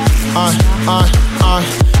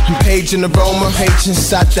 Page in aroma, page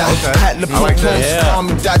inside that. Hat the pom poms, call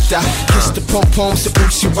me Dada. Kiss the pom poms, the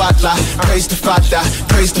Uchi Wada. Praise the Fada,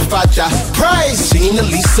 praise the Fada. Praise Gina,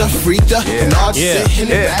 Lisa, Frida, and all sit in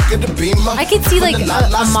the back of the beamer. I could see like a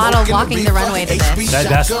model walking the runway to this.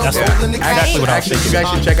 That's exactly what I was Actually, you thinking. guys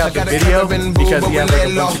should check out the video because he has like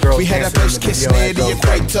a bunch of girls We had a dancing first in kiss the near video. the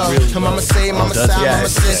equator. Mama say, mama say, mama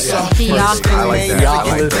say. Theophilus.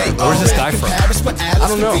 Where's this guy from? I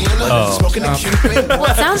don't know. Well,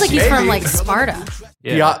 it sounds like he's from like Sparta.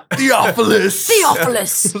 Yeah. Theophilus.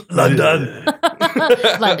 Theophilus. London.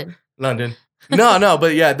 London. No,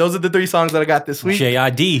 but yeah, those are the three songs that I got this week.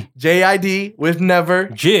 JID. JID with Never.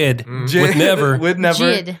 Jid. Jid With Never. with Never.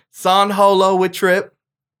 Jid. San Holo with Trip.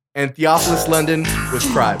 And Theophilus London with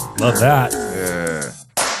Tribe. Love that.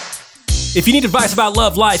 If you need advice about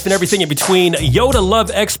love, life, and everything in between, Yoda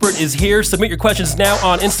Love Expert is here. Submit your questions now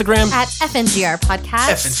on Instagram. At FNGR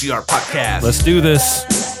Podcast. FNGR Podcast. Let's do this.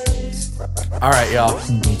 All right, y'all.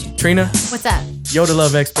 Trina, What's up? Yoda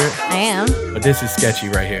Love Expert. I am. But this is sketchy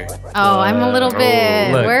right here. Oh, I'm a little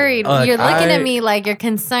bit Look, worried. look, You're looking I- at me like you're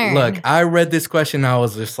concerned. Look, I read this question. I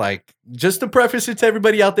was just like, just to preface it to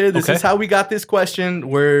everybody out there, this Okay. is how we got this question.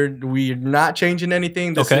 We're not changing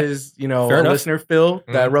anything. This Okay. is, Fair a enough. listener, Phil,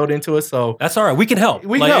 that wrote into us. So That's all right. We can help.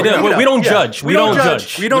 we Like, know, we don't yeah. judge. We don't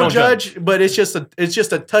judge. We don't judge, but it's just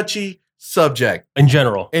a touchy subject In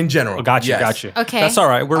general. in general. Oh, gotcha, Yes. gotcha. Okay. That's all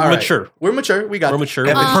right. We're All right. mature. We're mature. We got We're mature.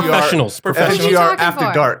 FNGR. Professionals. What are you FNGR talking After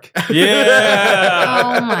for? Dark.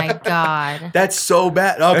 Yeah. Oh my God. That's so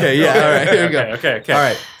bad. Okay, yeah. All right, here we go. Okay. All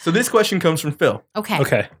right. So this question comes from Phil. Okay.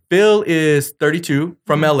 Okay. Phil is 32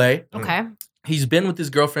 from LA. Okay. He's been with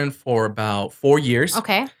his girlfriend for about 4 years.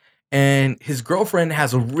 Okay. And his girlfriend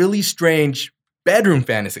has a really strange bedroom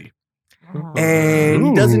fantasy. And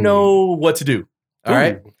he doesn't know what to do. All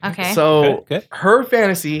right. Okay. So Okay. her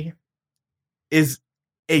fantasy is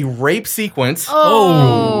a rape sequence.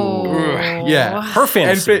 Oh. Yeah. Her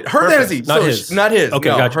fantasy. And her fantasy. Not So his. Not his. Okay,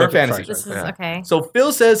 No, gotcha. her Okay, fantasy. This is Yeah. okay. So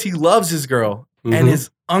Phil says he loves his girl and Mhm. is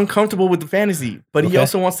uncomfortable with the fantasy, but he Okay.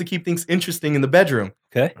 also wants to keep things interesting in the bedroom.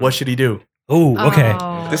 Okay. What should he do? Oh, okay.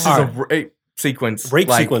 Oh. This is All a right. rape sequence. Rape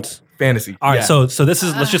like sequence. fantasy. All right, Yeah. so this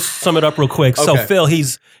is let's just sum it up real quick. So Okay. Phil,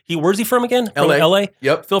 where's he from again? From LA. LA.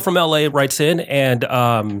 Yep. Phil from LA writes in, and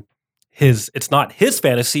it's not his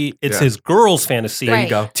fantasy, it's Yeah. his girl's fantasy There you Right.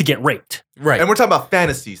 go. to get raped. Right. And we're talking about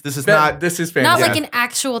fantasies. This is not. This is Not fantasy. like an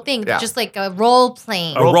actual thing, Yeah. just like a role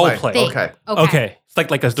playing A role play. thing. Okay. Okay. It's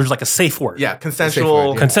like there's like a safe word. Yeah.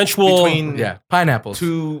 Consensual. Yeah. Consensual. Between Yeah. Pineapples.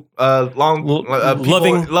 two L-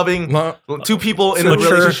 people, loving Lo- two people in a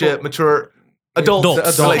Mature. relationship, mature adults.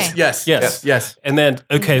 Adults. Okay. Yes. Yes. Yes. And then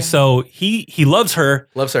Okay. so he loves her.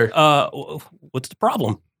 Loves her. What's the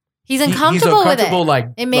problem? He's He's uncomfortable with uncomfortable, it. like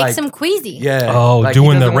it makes like- him queasy. Yeah. Oh, Like,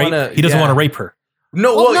 doing the doesn't rape. wanna- He doesn't yeah. want to rape her.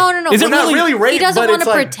 No. Well, well, no. Is it not really- really rape? He doesn't but want it's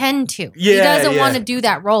to like- pretend to. He Yeah, doesn't yeah. want to do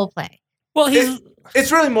that role play. Well, he's It's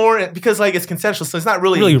really more because like it's consensual, so it's not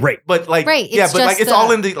really rape. But like Right, yeah, it's but like just it's the-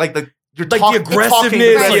 all in the like the you're Like talk- the you're talking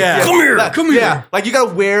aggressiveness, like, yeah. Come here, like, come here. Yeah, like you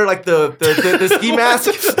gotta wear like the ski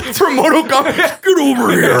mask From Mortal Kombat. get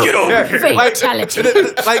over here. Get over here. Fatality.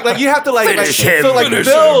 like you have to like Finish him, so like finish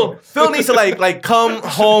Phil needs to like come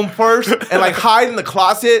home first and like hide in the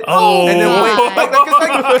closet Oh. and then wait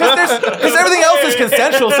because everything else is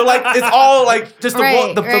consensual, so like it's all like just the Right,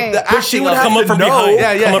 one the right. the But she acting would of have Come up to from know. behind.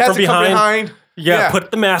 yeah Come up it has from to come behind. behind. Yeah,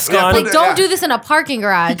 put the mask Yeah, on. Like, don't do this in a parking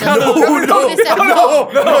garage. No, no.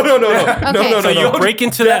 So you break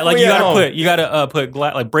into that, like you gotta put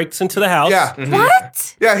like breaks into the house. Yeah.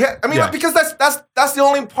 What? Yeah. I mean, because that's the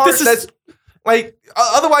only part that's like.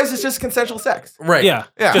 Otherwise, it's just consensual sex. Right. Yeah.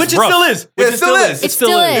 Yeah. Which it still is. Yeah, it still is. It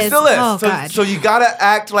still is. It still is. Oh, so, God. so you gotta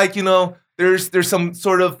act like there's some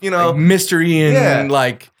sort of Like mystery and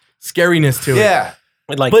like scariness to it. Yeah.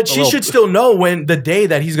 Like, But she should still know when the day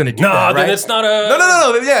that he's gonna do that, right? then it's not a.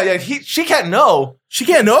 No. Yeah. She can't know. She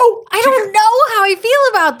can't know. I don't know how I feel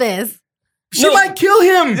about this. She might kill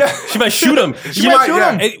him. She might shoot him. She might shoot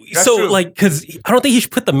him. So, true. like, because I don't think he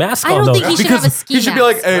should put the mask I on, don't though. think he should because have a ski He should be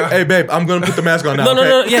like, hey, babe, I'm gonna put the mask on now.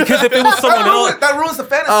 No. Yeah, because if it was someone else. That ruins the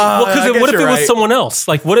fantasy. Well, I because guess what if it you're was right. someone else?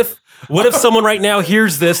 Like, what if someone right now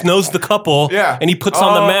hears this, knows the couple, and he puts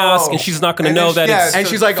on the mask, and she's not going to know that it's. And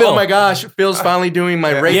she's like, Phil. oh my gosh, Phil's finally doing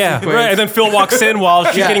my rape sequence. right. And then Phil walks in while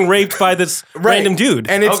she's getting raped by this random dude,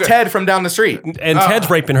 And it's Ted from down the street. and Ted's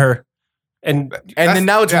raping her, and then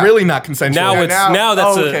now it's really not consensual. now it's now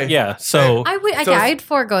that's okay. So I'd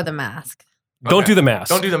forego the mask don't do the mask.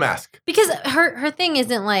 Don't do the mask. because her thing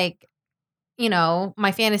isn't like,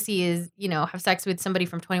 my fantasy is have sex with somebody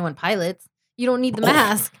from 21 Pilots. You don't need the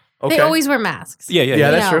mask. Okay. They always wear masks.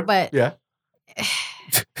 Yeah, that's true. But Yeah.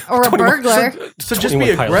 or a burglar. So just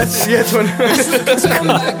be 21 Pilots. aggressive.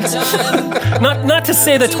 Yeah, Not to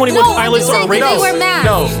say that 21 No, I'm Pilots just are saying rapists. they wear masks.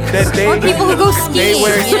 No, that they Or people who go skiing. they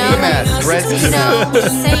wear ski like, masks, red ski I'm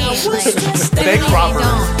just saying, like, Bank they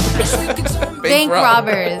robbers. don't. Bank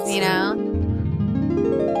robbers,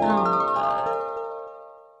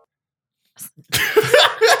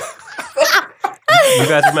 You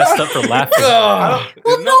guys are messed up for laughing. Well,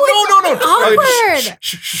 no, it's awkward.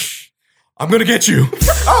 Shh. I'm gonna get you.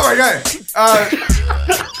 Oh my god.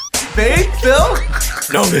 Babe, Phil?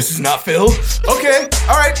 No, this is not Phil. Okay.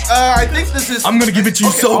 All right. I think this is. I'm gonna give it to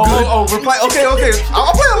you so good. Oh, we're playing. Okay.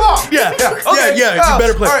 I'll play along. Yeah. Okay. You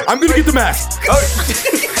better play. All right. I'm gonna get the mask.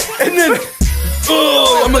 And then,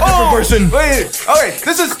 I'm a different person. Wait. All right.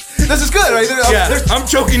 This is good, right? I'm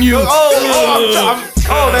choking you.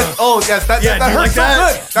 That Yeah, do you hurts like so that?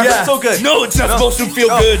 good. That hurts so good. No, it's not supposed to feel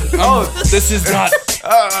good. This is not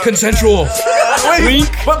consensual. Wait, Wink.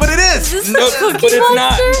 but it is. No, but it's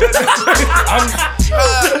not. I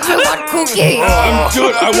want cookie.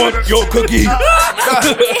 I want your cookie.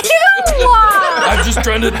 I'm just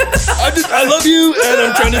trying to. I love you, and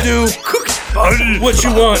I'm trying to do what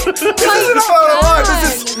you want.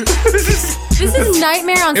 This is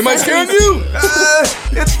nightmare on. Am I scaring you?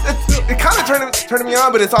 It kind of turning me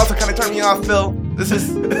on, but it's also kind of turning me off, Phil. This is.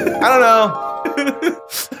 I don't know.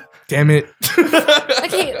 Damn it.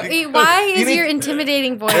 Okay, wait, why is your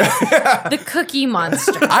intimidating voice the Cookie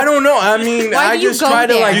Monster? I don't know. I mean, Why I do you just go try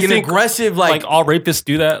to there? like You an think, aggressive Like all rapists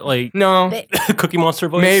do that, like no, Cookie Monster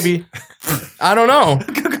voice. maybe. I don't know.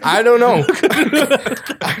 I don't know.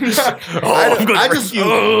 I just.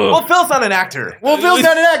 Well, Phil's not an actor. Well, Phil's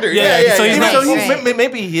not an actor. Yeah. so he's not- Right.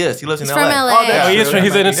 Maybe he is. He lives in He's LA. from LA. Oh,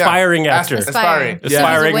 He's an inspiring actor. Aspiring.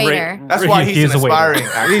 Aspiring. He's a waiter. That's why he's an a waiter. aspiring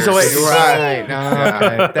actor. He's a waiter. Right. Right.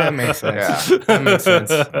 No, that makes sense. That makes sense.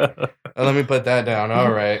 Let me put that down.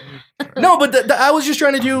 All right. No, but I was just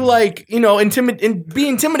trying to do like be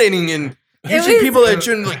intimidating and usually was- people that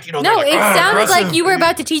shouldn't like No, they're it like, sounded aggressive. like you were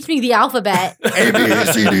about to teach me the alphabet. A B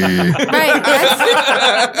C D. Right.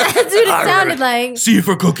 That's what it sounded like. C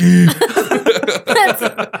for cookie.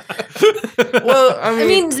 Well, I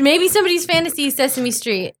mean, maybe somebody's fantasy is Sesame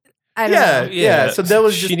Street. I don't yeah, know. yeah. So that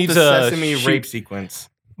was She just needs the a- Sesame she- rape sequence.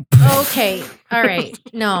 Okay. All right.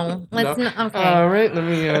 No. Let's not. Okay. All right. Let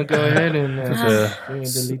me go ahead and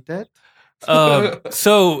delete that.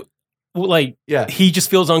 So, like, Yeah. he just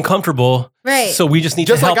feels uncomfortable. Right. So we just need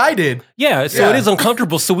Just to help. like I did. Yeah. So it is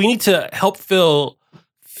uncomfortable. So we need to help Phil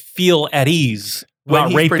feel at ease When while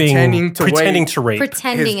he's raping, pretending to to rape.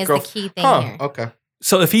 Pretending His is the girl- key thing Huh. here Okay.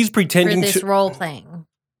 So if he's for pretending this to, role playing.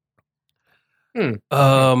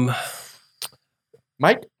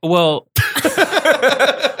 Mike. well,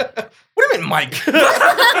 What do you mean, Mike?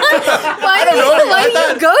 Why do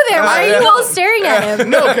you go there? Why are you all staring at him?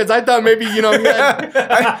 No, because I thought maybe he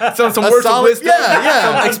had some a words solid- of wisdom.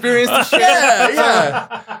 yeah. Some experience to share.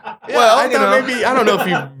 Yeah. Well, I thought maybe I don't know if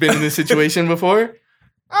you've been in this situation before.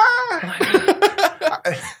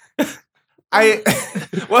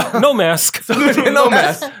 no mask. no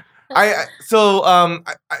mask.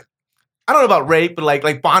 I don't know about rape, but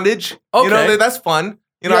like bondage. You know, Okay. that's fun.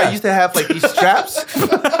 You know, Yeah. I used to have like these straps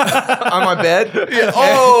on my bed. Yeah.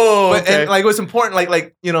 Oh, But, okay. and like it was important.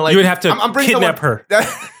 Like you know, like You would have to I'm bringing kidnap someone- her.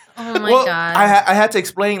 Oh my well, god. I had to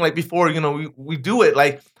explain like before. You know, we do it.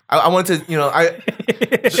 Like I wanted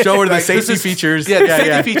to, Show her the like, safety features. Yeah, the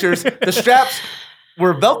safety features. The straps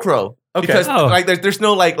were Velcro because like there's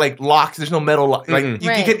no like locks. There's no metal lock. Like you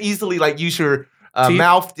can easily like use your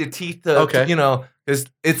mouth, your teeth to because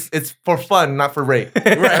it's for fun, not for rape.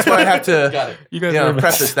 That's what I have to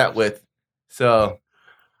preface that with. So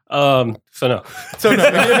no.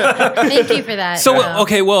 Thank you for that. So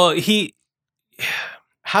okay, well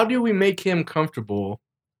how do we make him comfortable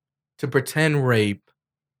to pretend rape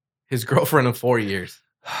his girlfriend of 4 years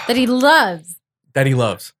that he loves?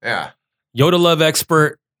 Yeah. Yoda love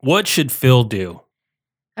expert. What should Phil do?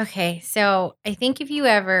 Okay, so I think if you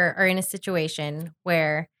ever are in a situation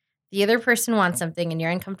where the other person wants something and you're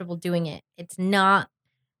uncomfortable doing it, it's not,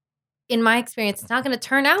 in my experience, it's not going to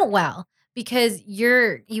turn out well because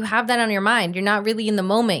you have that on your mind. You're not really in the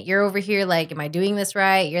moment. You're over here like, am I doing this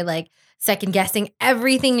right? You're like second guessing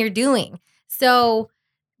everything you're doing. So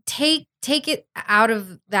take it out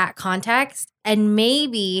of that context and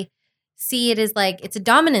maybe see it as like it's a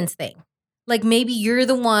dominance thing. Like maybe you're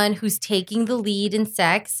the one who's taking the lead in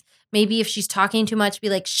sex. Maybe if she's talking too much, be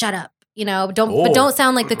like, shut up. But don't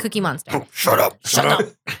sound like the Cookie Monster. Shut up.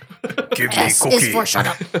 Give me cookie. Is for shut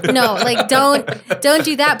up. No, like don't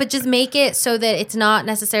do that, but just make it so that it's not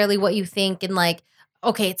necessarily what you think and like,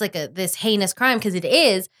 okay, it's like this heinous crime because it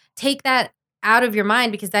is. Take that out of your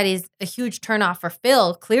mind because that is a huge turnoff for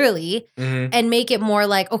Phil, clearly, and make it more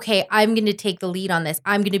like, okay, I'm going to take the lead on this.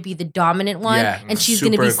 I'm going to be the dominant one, and she's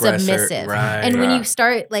going to be submissive. And when you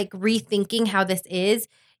start like rethinking how this is,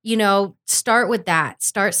 start with that.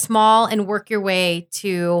 Start small and work your way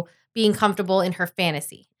to being comfortable in her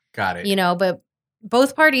fantasy. Got it. But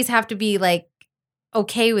both parties have to be like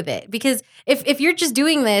okay with it because if you're just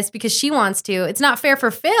doing this because she wants to, it's not fair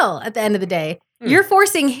for Phil at the end of the day. You're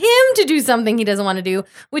forcing him to do something he doesn't want to do,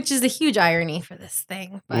 which is a huge irony for this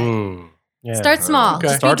thing. But start small. Okay.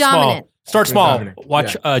 Just be dominant. Start small.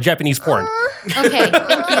 Watch Japanese porn. Okay.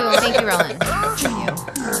 Thank you, Roland.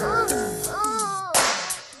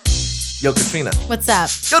 Yo, Katrina. What's up?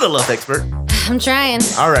 You're the love expert. I'm trying.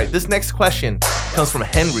 All right. This next question comes from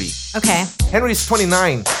Henry. Okay. Henry's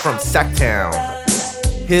 29 from Sacktown.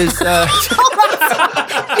 His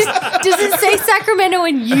Does it say Sacramento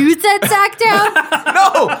when you said Sacktown?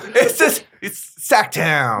 No, it's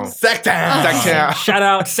Sacktown. Sacktown. Shout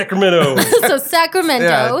out Sacramento. So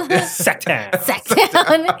Sacramento. Sacktown.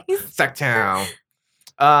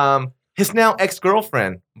 Sacktown. His now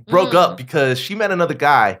ex-girlfriend broke up because she met another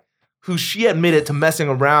guy who she admitted to messing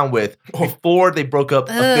around with before they broke up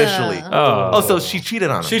officially. Oh, so she cheated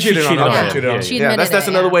on him. She cheated on him. Yeah, that's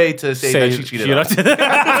another way to say that she cheated on him.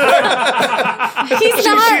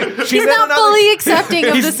 He's not fully accepting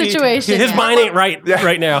of the situation. His mind ain't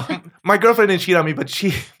right now. My girlfriend didn't cheat on me, but she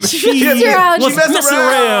was messing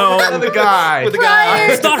around with the guy.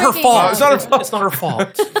 It's not her fault. It's not her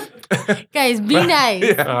fault. Guys, be nice.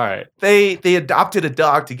 Yeah. All right. They adopted a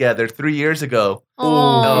dog together 3 years ago.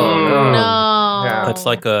 Oh, no. Yeah. That's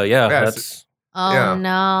like no. That's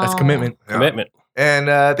commitment. Yeah. And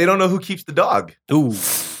they don't know who keeps the dog. Ooh.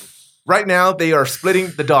 Right now, they are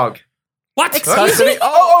splitting the dog. What? Excuse me?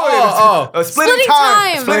 Splitting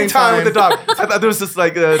time with the dog. I thought there was just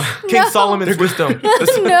like King Solomon's wisdom.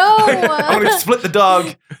 No. I'm going to split the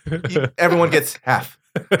dog. Everyone gets half.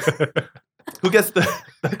 Who gets the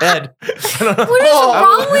head? What is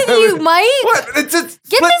wrong with you, Mike? What? Get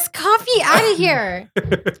this coffee out of here.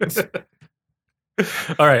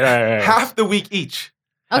 All right. Half the week each.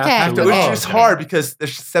 Okay. Which is hard because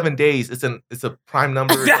there's 7 days. It's a prime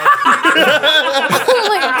number. Oh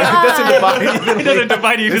my God. It doesn't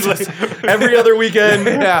divide you. It's like every other weekend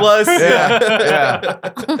plus. Yeah.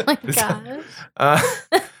 Oh my God.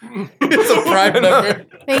 It's a prime number.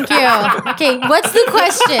 Thank you. Okay, what's the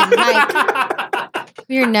question, Mike?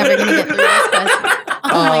 You're never going to get through this question.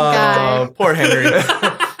 Oh my God. Poor Henry. You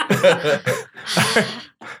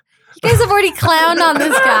guys have already clowned on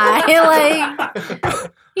this guy. Like,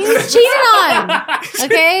 he's cheated on.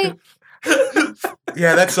 Okay?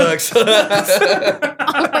 Yeah, that sucks. Oh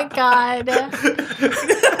my God.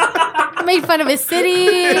 Made fun of his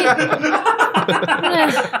city.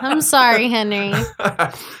 I'm sorry, Henry. All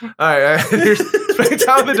right. Here's spending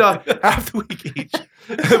time with the dog half the week each.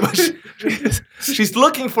 She's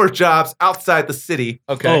looking for jobs outside the city.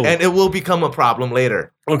 Okay. And it will become a problem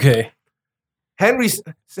later. Okay. Henry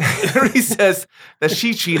says that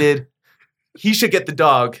she cheated. He should get the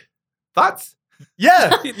dog. Thoughts?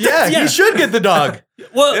 Yeah. He should get the dog.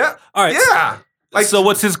 Well, Yeah. all right. Yeah. Like, So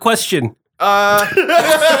what's his question?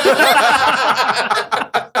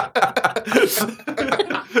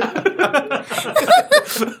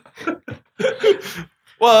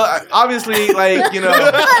 Well, obviously, like, you know.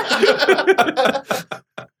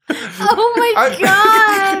 Oh my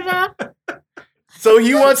god. So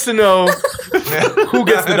he wants to know who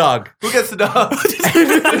gets the dog. Who gets the dog?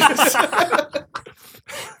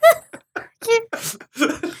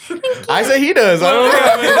 I say he does. I don't know.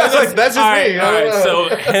 I mean, that's just me. All right. So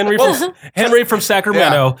Henry from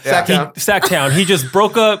Sacramento, Sacktown. He just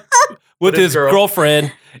broke up with his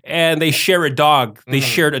girlfriend, and they share a dog. They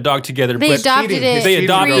shared a dog together. They adopted it. They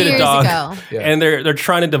adopted 3 a years dog, ago. and they're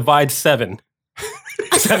trying to divide 7.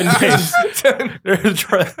 7 days. They're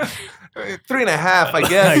trying. 3.5, I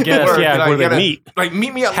guess. I guess, yeah, Like, where they meet. Like,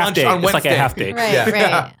 meet me at Half lunch day. on Wednesday. It's like a half day. Right,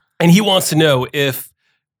 right. And he wants to know if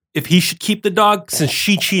he should keep the dog since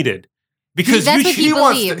she cheated. Because That's you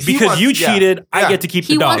what he believes. you cheated, I get to keep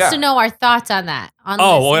He the dog. wants to know our thoughts on that. On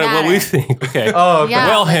Oh, this what we matter. think. Okay. Oh, okay. Yeah,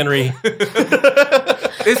 well, like- Henry.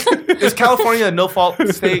 Is California a no-fault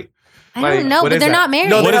state? I don't know, but they're not married.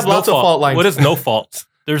 No, they What have is lots of fault lines. What is no fault?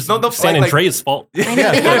 There's No, San like- Andreas fault. I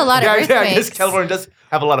know, they have a lot of I guess earthquakes. California does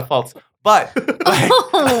have a lot of faults. But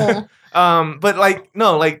Oh. but like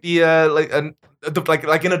no, like the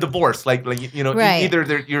like in a divorce, like you know, Right.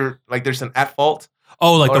 either you're like there's an at fault.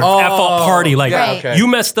 Oh, like the Or- at-fault party. Like, yeah, okay. you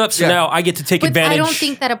messed up, so Yeah. now I get to take But advantage. I don't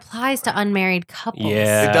think that applies to unmarried couples.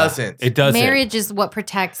 Yeah. It doesn't. It doesn't. Marriage is what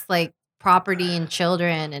protects like property and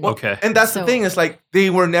children. And Okay. And that's So- the thing is like they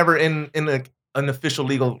were never in an official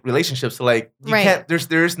legal relationship, so like you Right. can't.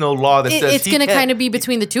 There is no law that says it's going to kind of be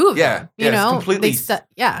between the two of Yeah, them. yeah, You it's know, completely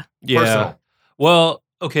yeah. Yeah. personal. Well,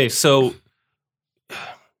 okay, so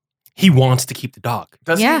he wants to keep the dog.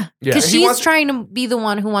 Does he? Yeah, Yeah. because He she's wants- trying to be the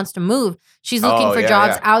one who wants to move. She's looking Oh, for yeah,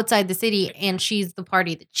 jobs yeah. outside the city, and she's the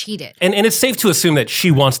party that cheated. And it's safe to assume that she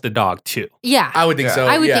wants the dog too. Yeah, I would think Yeah. so.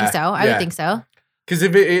 I would yeah. think so. I Yeah. would think so. Because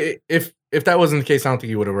if that wasn't the case, I don't think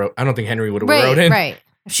he would have wrote. I don't think Henry would have Right, wrote in. right.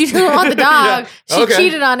 If she doesn't want the dog, Yeah. she Okay.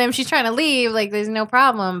 cheated on him. She's trying to leave. Like, there's no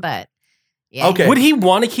problem. But yeah, Okay. Would he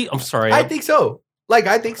want to keep? I'm sorry. I think so. Like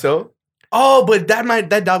I think so. Oh, but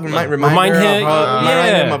that dog might remind him, him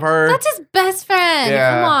yeah. of her. that's his best friend.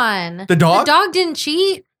 Yeah. Come on, The dog? The dog didn't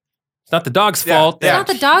cheat. it's not the dog's Yeah, fault. It's yeah. not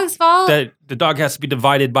the dog's fault. That the dog has to be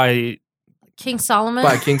divided by. King Solomon.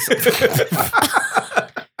 by King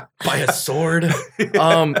by a sword.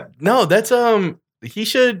 No, that's he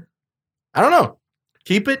should. I don't know.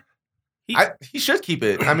 Keep it. He should keep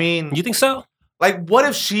it. I mean, You think so? like, what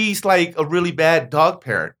if she's like a really bad dog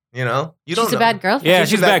parent? You know, you don't. She's a know. bad girlfriend. Yeah,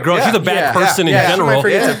 she's a bad girl. yeah, She's a bad yeah, person in yeah. She might general.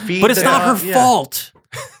 forget to Yeah. feed But it's the not her dog. Yeah. fault.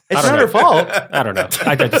 It's I don't not know. her fault. I don't know.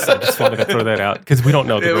 I just wanted to throw that out because we don't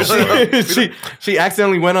know the Yeah, real we story. she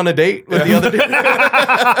accidentally went on a date with the other dude.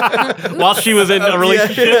 While she was in a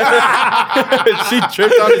relationship. She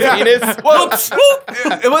tripped on his penis. Well,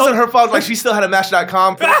 it wasn't her fault. Like she still had a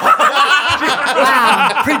Match.com.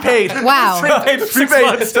 Wow. Prepaid. Wow. Prepaid.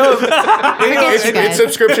 months. So, Forget you guys. It's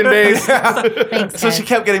subscription based. Thanks, so guys. she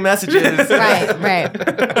kept getting messages. Right.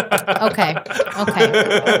 Okay.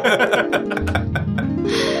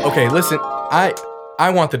 Okay, listen.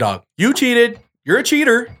 I want the dog. You cheated. You're a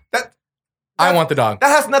cheater. I want the dog. That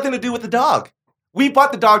has nothing to do with the dog. We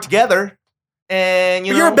bought the dog together, and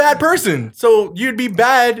you But know you're a bad person, so you'd be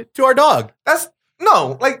bad to our dog. That's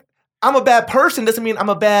no, like I'm a bad person doesn't mean I'm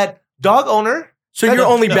a bad dog owner. So That you're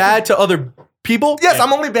don't- only no. bad to other people? Yes,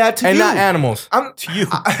 I'm only bad to and you. not animals. I'm To you.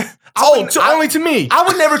 Only to me. I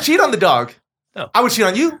would never cheat on the dog. No. I would cheat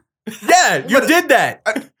on you. Yeah, you did that.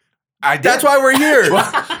 I did. That's why we're here.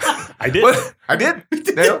 I did. What? I did.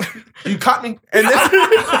 Dale, you caught me. And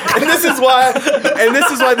this is why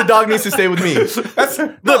the dog needs to stay with me.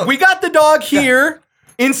 Look, we got the dog here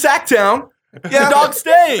in Sacktown. Yeah. The dog's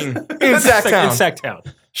staying in In Sacktown.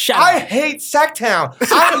 Sacktown. Shout I out. hate Sacktown.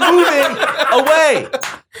 I'm moving away.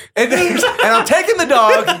 And I'm taking the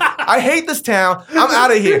dog. I hate this town. I'm out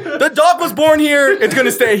of here. The dog was born here. It's gonna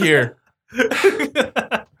stay here. You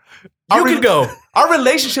can go. Our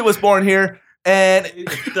relationship was born here, and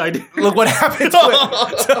look what happened to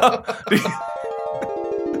it.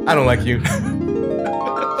 I don't like you.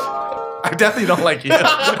 I definitely don't like you.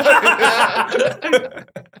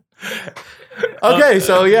 Okay,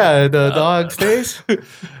 so yeah, the dog stays.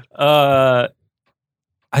 I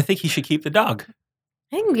think he should keep the dog.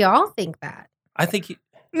 I think we all think that. I think he,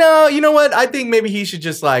 No, you know what? I think maybe he should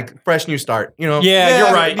just like fresh new start. You know? Yeah,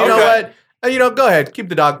 you're right. You know Okay. what? Go ahead, keep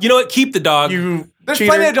the dog. you know what? Keep the dog. There's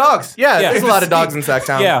cheater. plenty of dogs. Yeah, Yeah. there's a lot of dogs in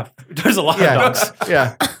Sacktown. yeah, there's a lot yeah, of dogs.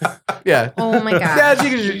 Yeah, yeah. Oh my god. Yeah,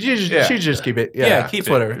 she should just keep it. Yeah, Yeah, keep it's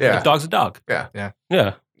it. whatever. Yeah. A dog's a dog. Yeah. Yeah.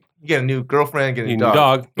 Yeah. You get a new girlfriend, get a New new dog.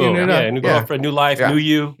 dog. Boom. new Yeah, dog. new Yeah. girlfriend, new life, Yeah. new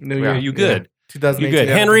you. New Yeah. You good. 2018. You good.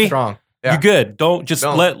 Henry? Strong. Yeah. You good. Don't just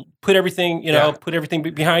Don't. put everything, put everything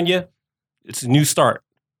behind you. It's a new start.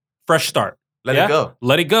 fresh start. Let it go.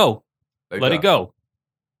 Let it go. Let it go.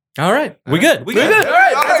 All right. We good. We All good.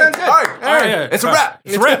 right. It's a wrap.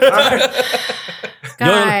 It's a wrap.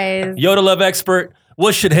 Guys. Yoda Love Expert,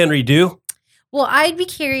 what should Henry do? Well, I'd be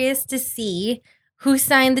curious to see who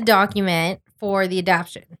signed the document for the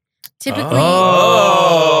adoption. Typically,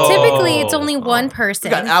 it's only one person.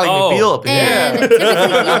 We got Ally McBeal up here. And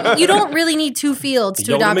typically, you don't really need 2 fields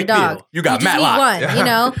to Yoda adopt a dog. McBeal. You got just need Matlock. one, you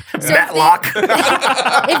know? So Matlock.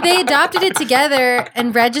 if they adopted it together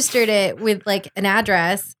and registered it with like an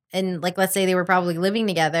address and like let's say they were probably living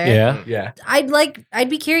together. Yeah. I'd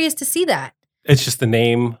be curious to see that. It's just the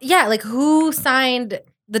name. Yeah, like who signed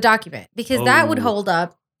the document? Because that would Oh. hold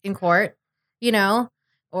up in court, you know?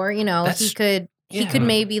 Or, you know, he could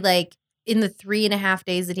maybe like in the 3.5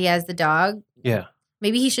 days that he has the dog, Yeah.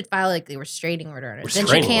 maybe he should file like the restraining order on her. Then she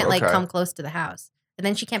Restraining can't like order, okay. come close to the house. And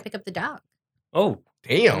then she can't pick up the dog. Oh.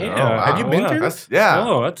 Damn. Yeah. Have you been through That's, this? yeah.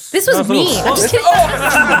 Oh, that's This was sounds a little me. I'm slow. just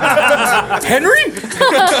kidding. Henry?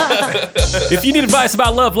 If you need advice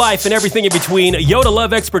about love, life, and everything in between, Yoda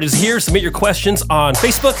Love Expert is here. Submit your questions on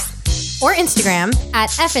Facebook. Or Instagram at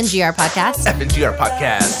FNGR Podcast. FNGR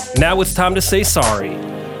Podcast. Now it's time to say sorry.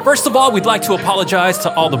 First of all, we'd like to apologize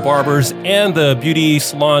to all the barbers and the beauty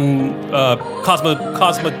salon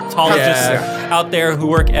cosmetologists out there who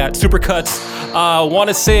work at Supercuts. Want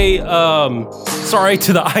to say sorry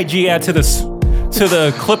to the IG ad to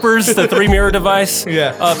the clippers, the 3-mirror device.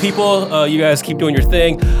 People, you guys keep doing your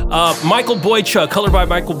thing. Michael Boychuk, Color by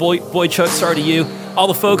Michael Boychuk, sorry to you. All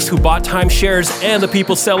the folks who bought timeshares and the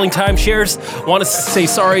people selling timeshares. Want to say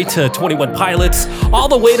sorry to 21 Pilots. All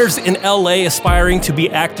the waiters in LA aspiring to be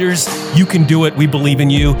actors. You can do it. We believe in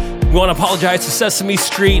you. We want to apologize to Sesame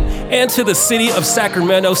Street and to the city of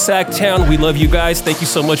Sacramento, Sacktown. We love you guys. Thank you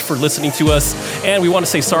so much for listening to us. And we want to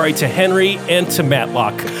say sorry to Henry and to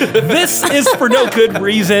Matlock. This is For No Good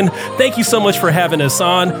Reason. Thank you so much for having us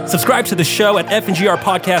on. Subscribe to the show at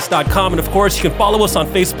fngrpodcast.com. And of course, you can follow us on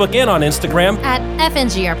Facebook and on Instagram At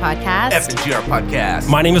FNGR Podcast. FNGR Podcast.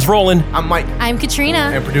 My name is Roland. I'm Mike. I'm Katrina.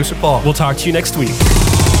 And producer Paul. We'll talk to you next week.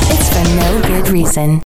 It's For No Good Reason.